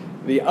sudden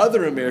the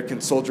other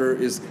American soldier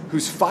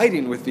who's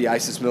fighting with the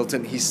ISIS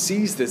militant, he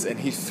sees this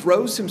and he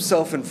throws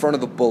himself in front of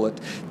the bullet,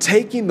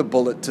 taking the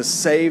bullet to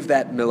save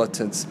that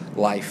militant's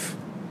life.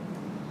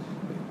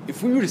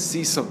 If we were to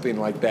see something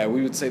like that,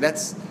 we would say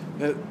that's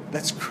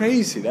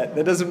crazy.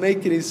 That doesn't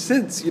make any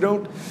sense. You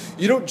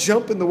don't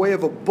jump in the way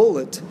of a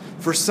bullet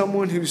for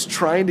someone who's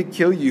trying to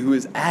kill you, who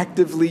is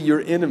actively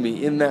your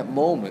enemy in that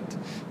moment.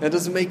 That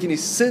doesn't make any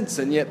sense.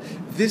 And yet,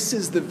 this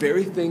is the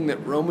very thing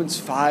that Romans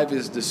 5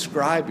 is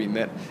describing,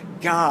 that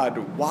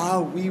God,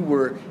 while we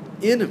were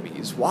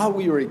enemies, while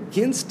we were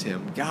against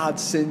him, God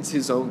sends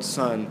his own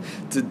son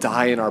to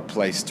die in our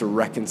place, to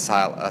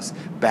reconcile us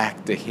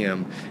back to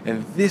him.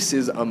 And this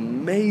is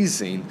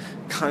amazing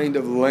kind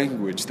of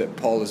language that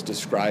Paul is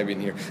describing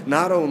here.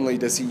 Not only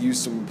does he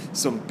use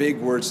some big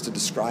words to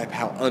describe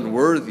how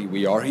unworthy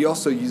we are, he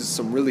also uses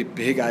some really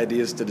big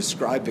ideas to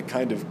describe the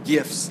kind of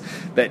gifts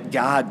that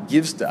God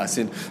gives to us.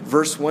 In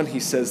verse 1,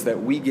 he says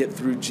that we get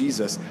through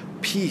Jesus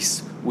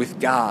peace with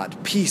God,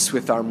 peace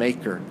with our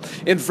Maker.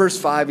 In verse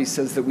 5, he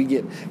says that we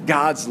get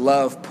God's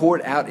love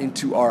poured out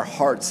into our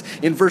hearts.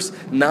 In verse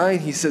 9,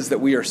 he says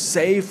that we are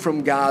saved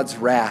from God's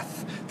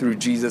wrath through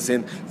Jesus.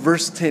 In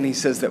verse 10, he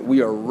says that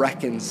we are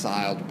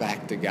reconciled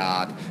back to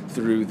God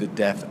through the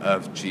death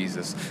of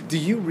Jesus. Do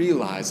you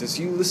realize, as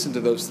you listen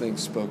to those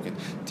things spoken,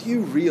 do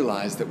you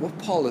realize that what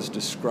Paul is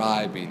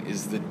describing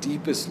is the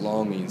deepest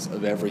longings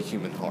of every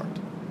human heart?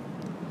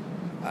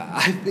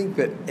 I think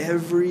that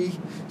every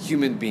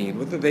human being,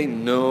 whether they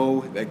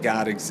know that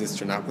God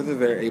exists or not, whether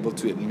they're able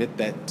to admit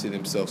that to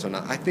themselves or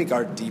not, I think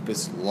our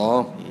deepest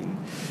longing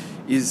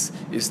is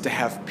to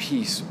have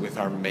peace with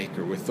our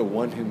Maker, with the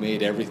one who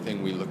made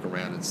everything we look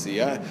around and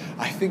see. I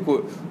think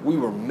we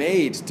were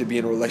made to be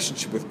in a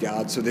relationship with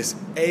God, so this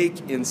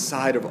ache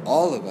inside of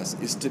all of us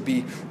is to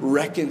be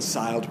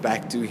reconciled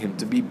back to him,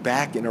 to be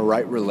back in a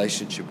right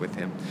relationship with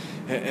him.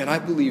 And I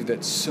believe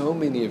that so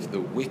many of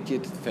the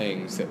wicked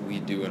things that we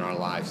do in our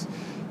lives,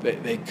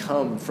 they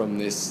come from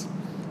this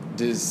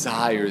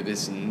desire,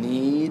 this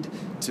need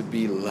to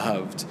be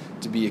loved,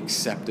 to be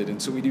accepted.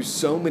 And so we do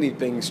so many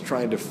things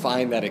trying to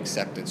find that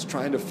acceptance,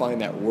 trying to find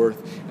that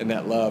worth and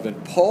that love.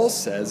 And Paul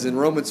says in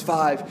Romans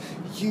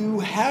 5, you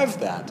have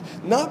that,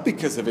 not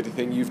because of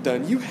anything you've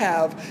done. You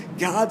have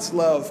God's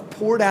love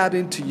poured out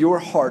into your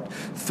heart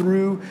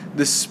through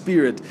the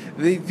Spirit.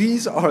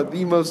 These are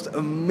the most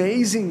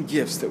amazing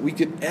gifts that we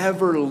could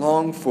ever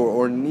long for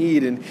or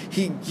need. And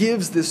he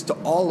gives this to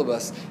all of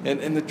us.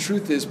 And the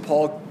truth is,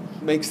 Paul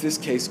makes this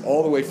case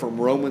all the way from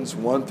Romans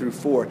 1 through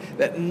 4,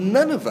 that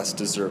none of us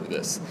deserve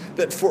this.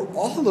 That for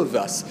all of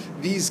us,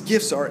 these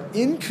gifts are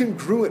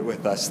incongruent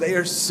with us. They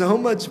are so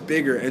much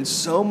bigger and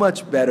so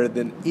much better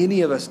than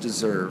any of us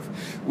deserve,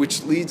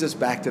 which leads us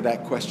back to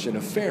that question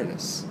of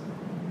fairness.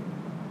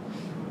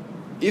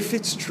 If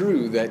it's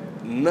true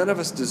that none of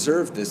us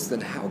deserve this, then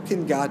how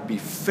can God be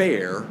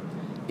fair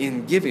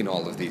in giving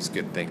all of these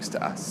good things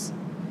to us?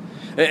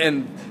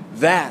 And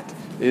that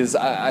is,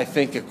 I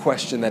think, a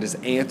question that is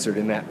answered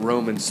in that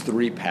Romans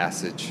 3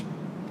 passage.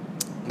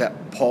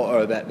 That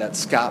that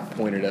Scott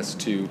pointed us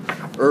to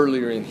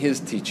earlier in his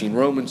teaching.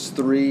 Romans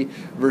 3,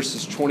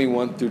 verses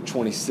 21 through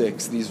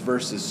 26. These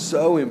verses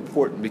so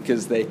important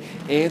because they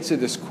answer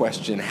this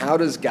question: how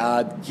does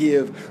God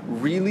give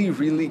really,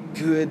 really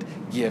good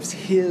gifts,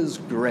 His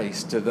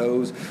grace, to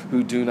those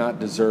who do not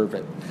deserve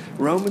it?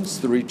 Romans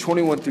 3,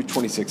 21 through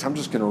 26. I'm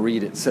just going to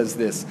read it. It says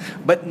this: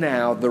 "But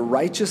now the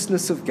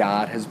righteousness of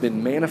God has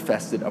been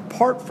manifested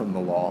apart from the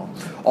law,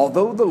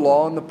 although the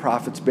law and the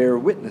prophets bear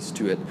witness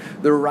to it,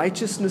 the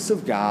righteousness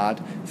of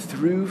God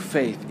through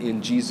faith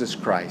in Jesus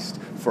Christ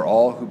for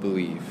all who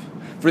believe.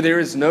 For there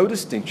is no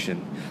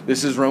distinction."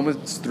 This is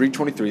Romans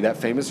 3:23, that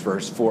famous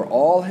verse. "For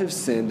all have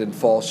sinned and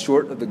fall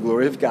short of the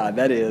glory of God."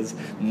 That is,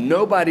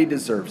 nobody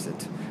deserves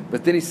it.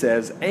 But then he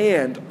says,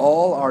 "And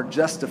all are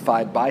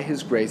justified by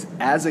His grace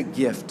as a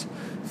gift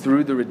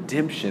through the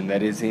redemption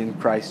that is in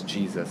Christ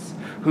Jesus,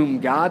 whom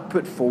God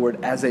put forward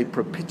as a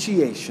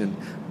propitiation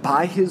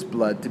by His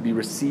blood to be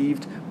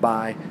received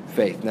by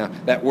faith." Now,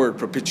 that word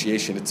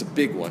propitiation, it's a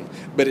big one,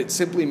 but it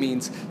simply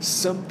means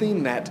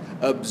something that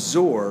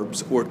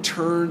absorbs or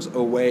turns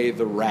away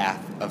the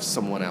wrath of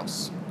someone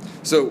else.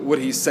 So what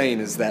he's saying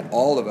is that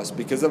all of us,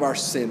 because of our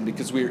sin,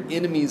 because we are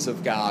enemies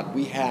of God,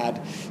 we had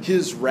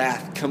His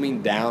wrath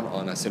coming down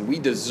on us, and we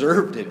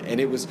deserved it, and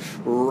it was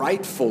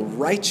rightful,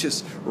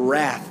 righteous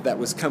wrath that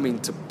was coming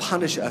to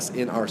punish us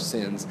in our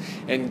sins.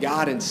 And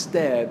God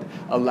instead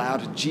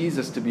allowed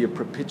Jesus to be a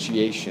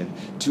propitiation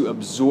to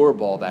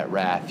absorb all that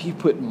wrath. He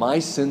put my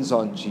sins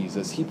on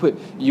Jesus. He put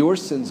your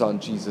sins on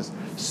Jesus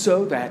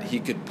so that He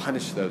could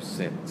punish those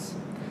sins.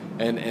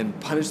 And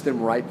punish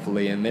them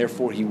rightfully, and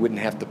therefore He wouldn't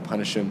have to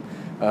punish them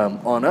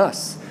on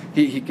us.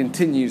 He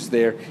continues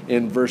there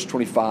in verse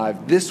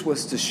 25, "This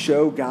was to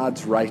show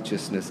God's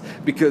righteousness,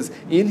 because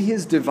in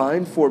His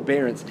divine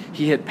forbearance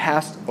He had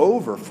passed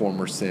over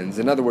former sins."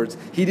 In other words,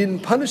 He didn't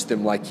punish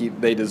them like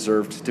they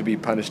deserved to be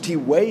punished. He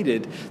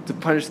waited to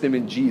punish them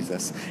in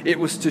Jesus. It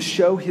was to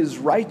show His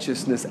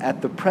righteousness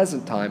at the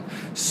present time,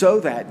 so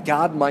that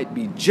God might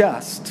be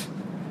just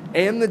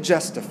and the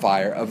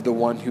justifier of the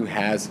one who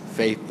has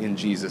faith in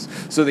Jesus.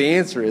 So the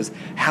answer is,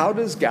 how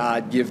does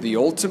God give the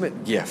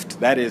ultimate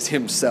gift, that is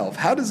Himself?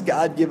 How does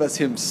God give us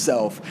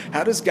Himself?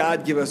 How does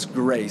God give us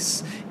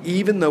grace,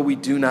 even though we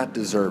do not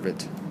deserve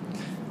it?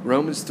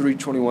 Romans 3,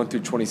 21 through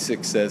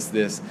 26 says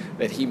this,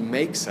 that He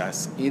makes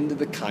us into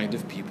the kind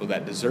of people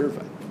that deserve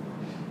it.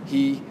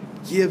 He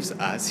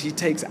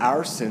takes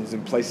our sins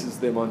and places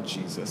them on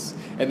Jesus.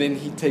 And then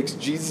He takes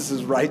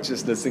Jesus'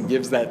 righteousness and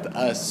gives that to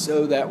us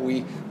so that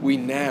we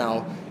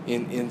now,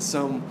 in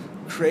some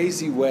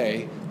crazy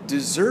way,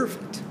 deserve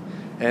it.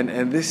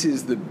 And this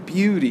is the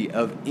beauty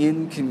of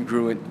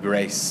incongruent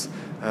grace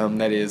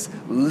that is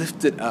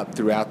lifted up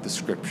throughout the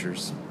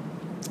Scriptures.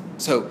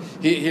 So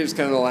here's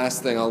kind of the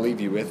last thing I'll leave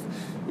you with.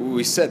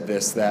 We said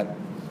this, that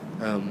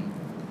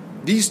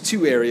these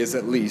two areas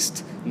at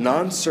least,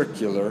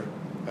 non-circular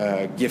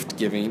gift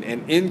giving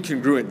and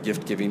incongruent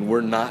gift giving,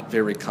 were not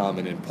very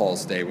common in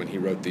Paul's day when he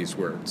wrote these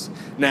words.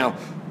 Now,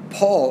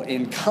 Paul,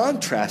 in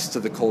contrast to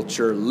the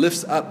culture,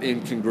 lifts up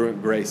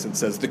incongruent grace and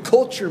says the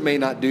culture may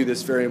not do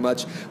this very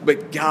much,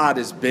 but God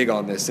is big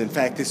on this. In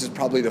fact, this is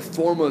probably the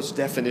foremost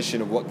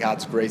definition of what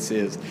God's grace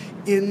is: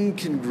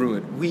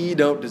 incongruent. We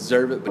don't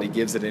deserve it, but He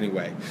gives it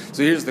anyway.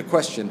 So here's the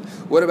question: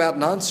 what about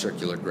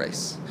non-circular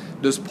grace?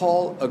 Does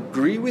Paul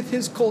agree with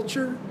his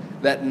culture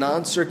that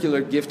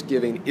non-circular gift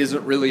giving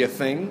isn't really a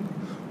thing?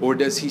 Or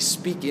does he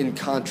speak in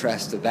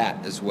contrast to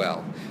that as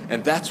well?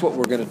 And that's what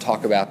we're going to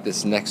talk about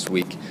this next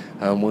week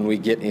when we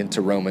get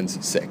into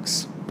Romans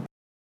 6.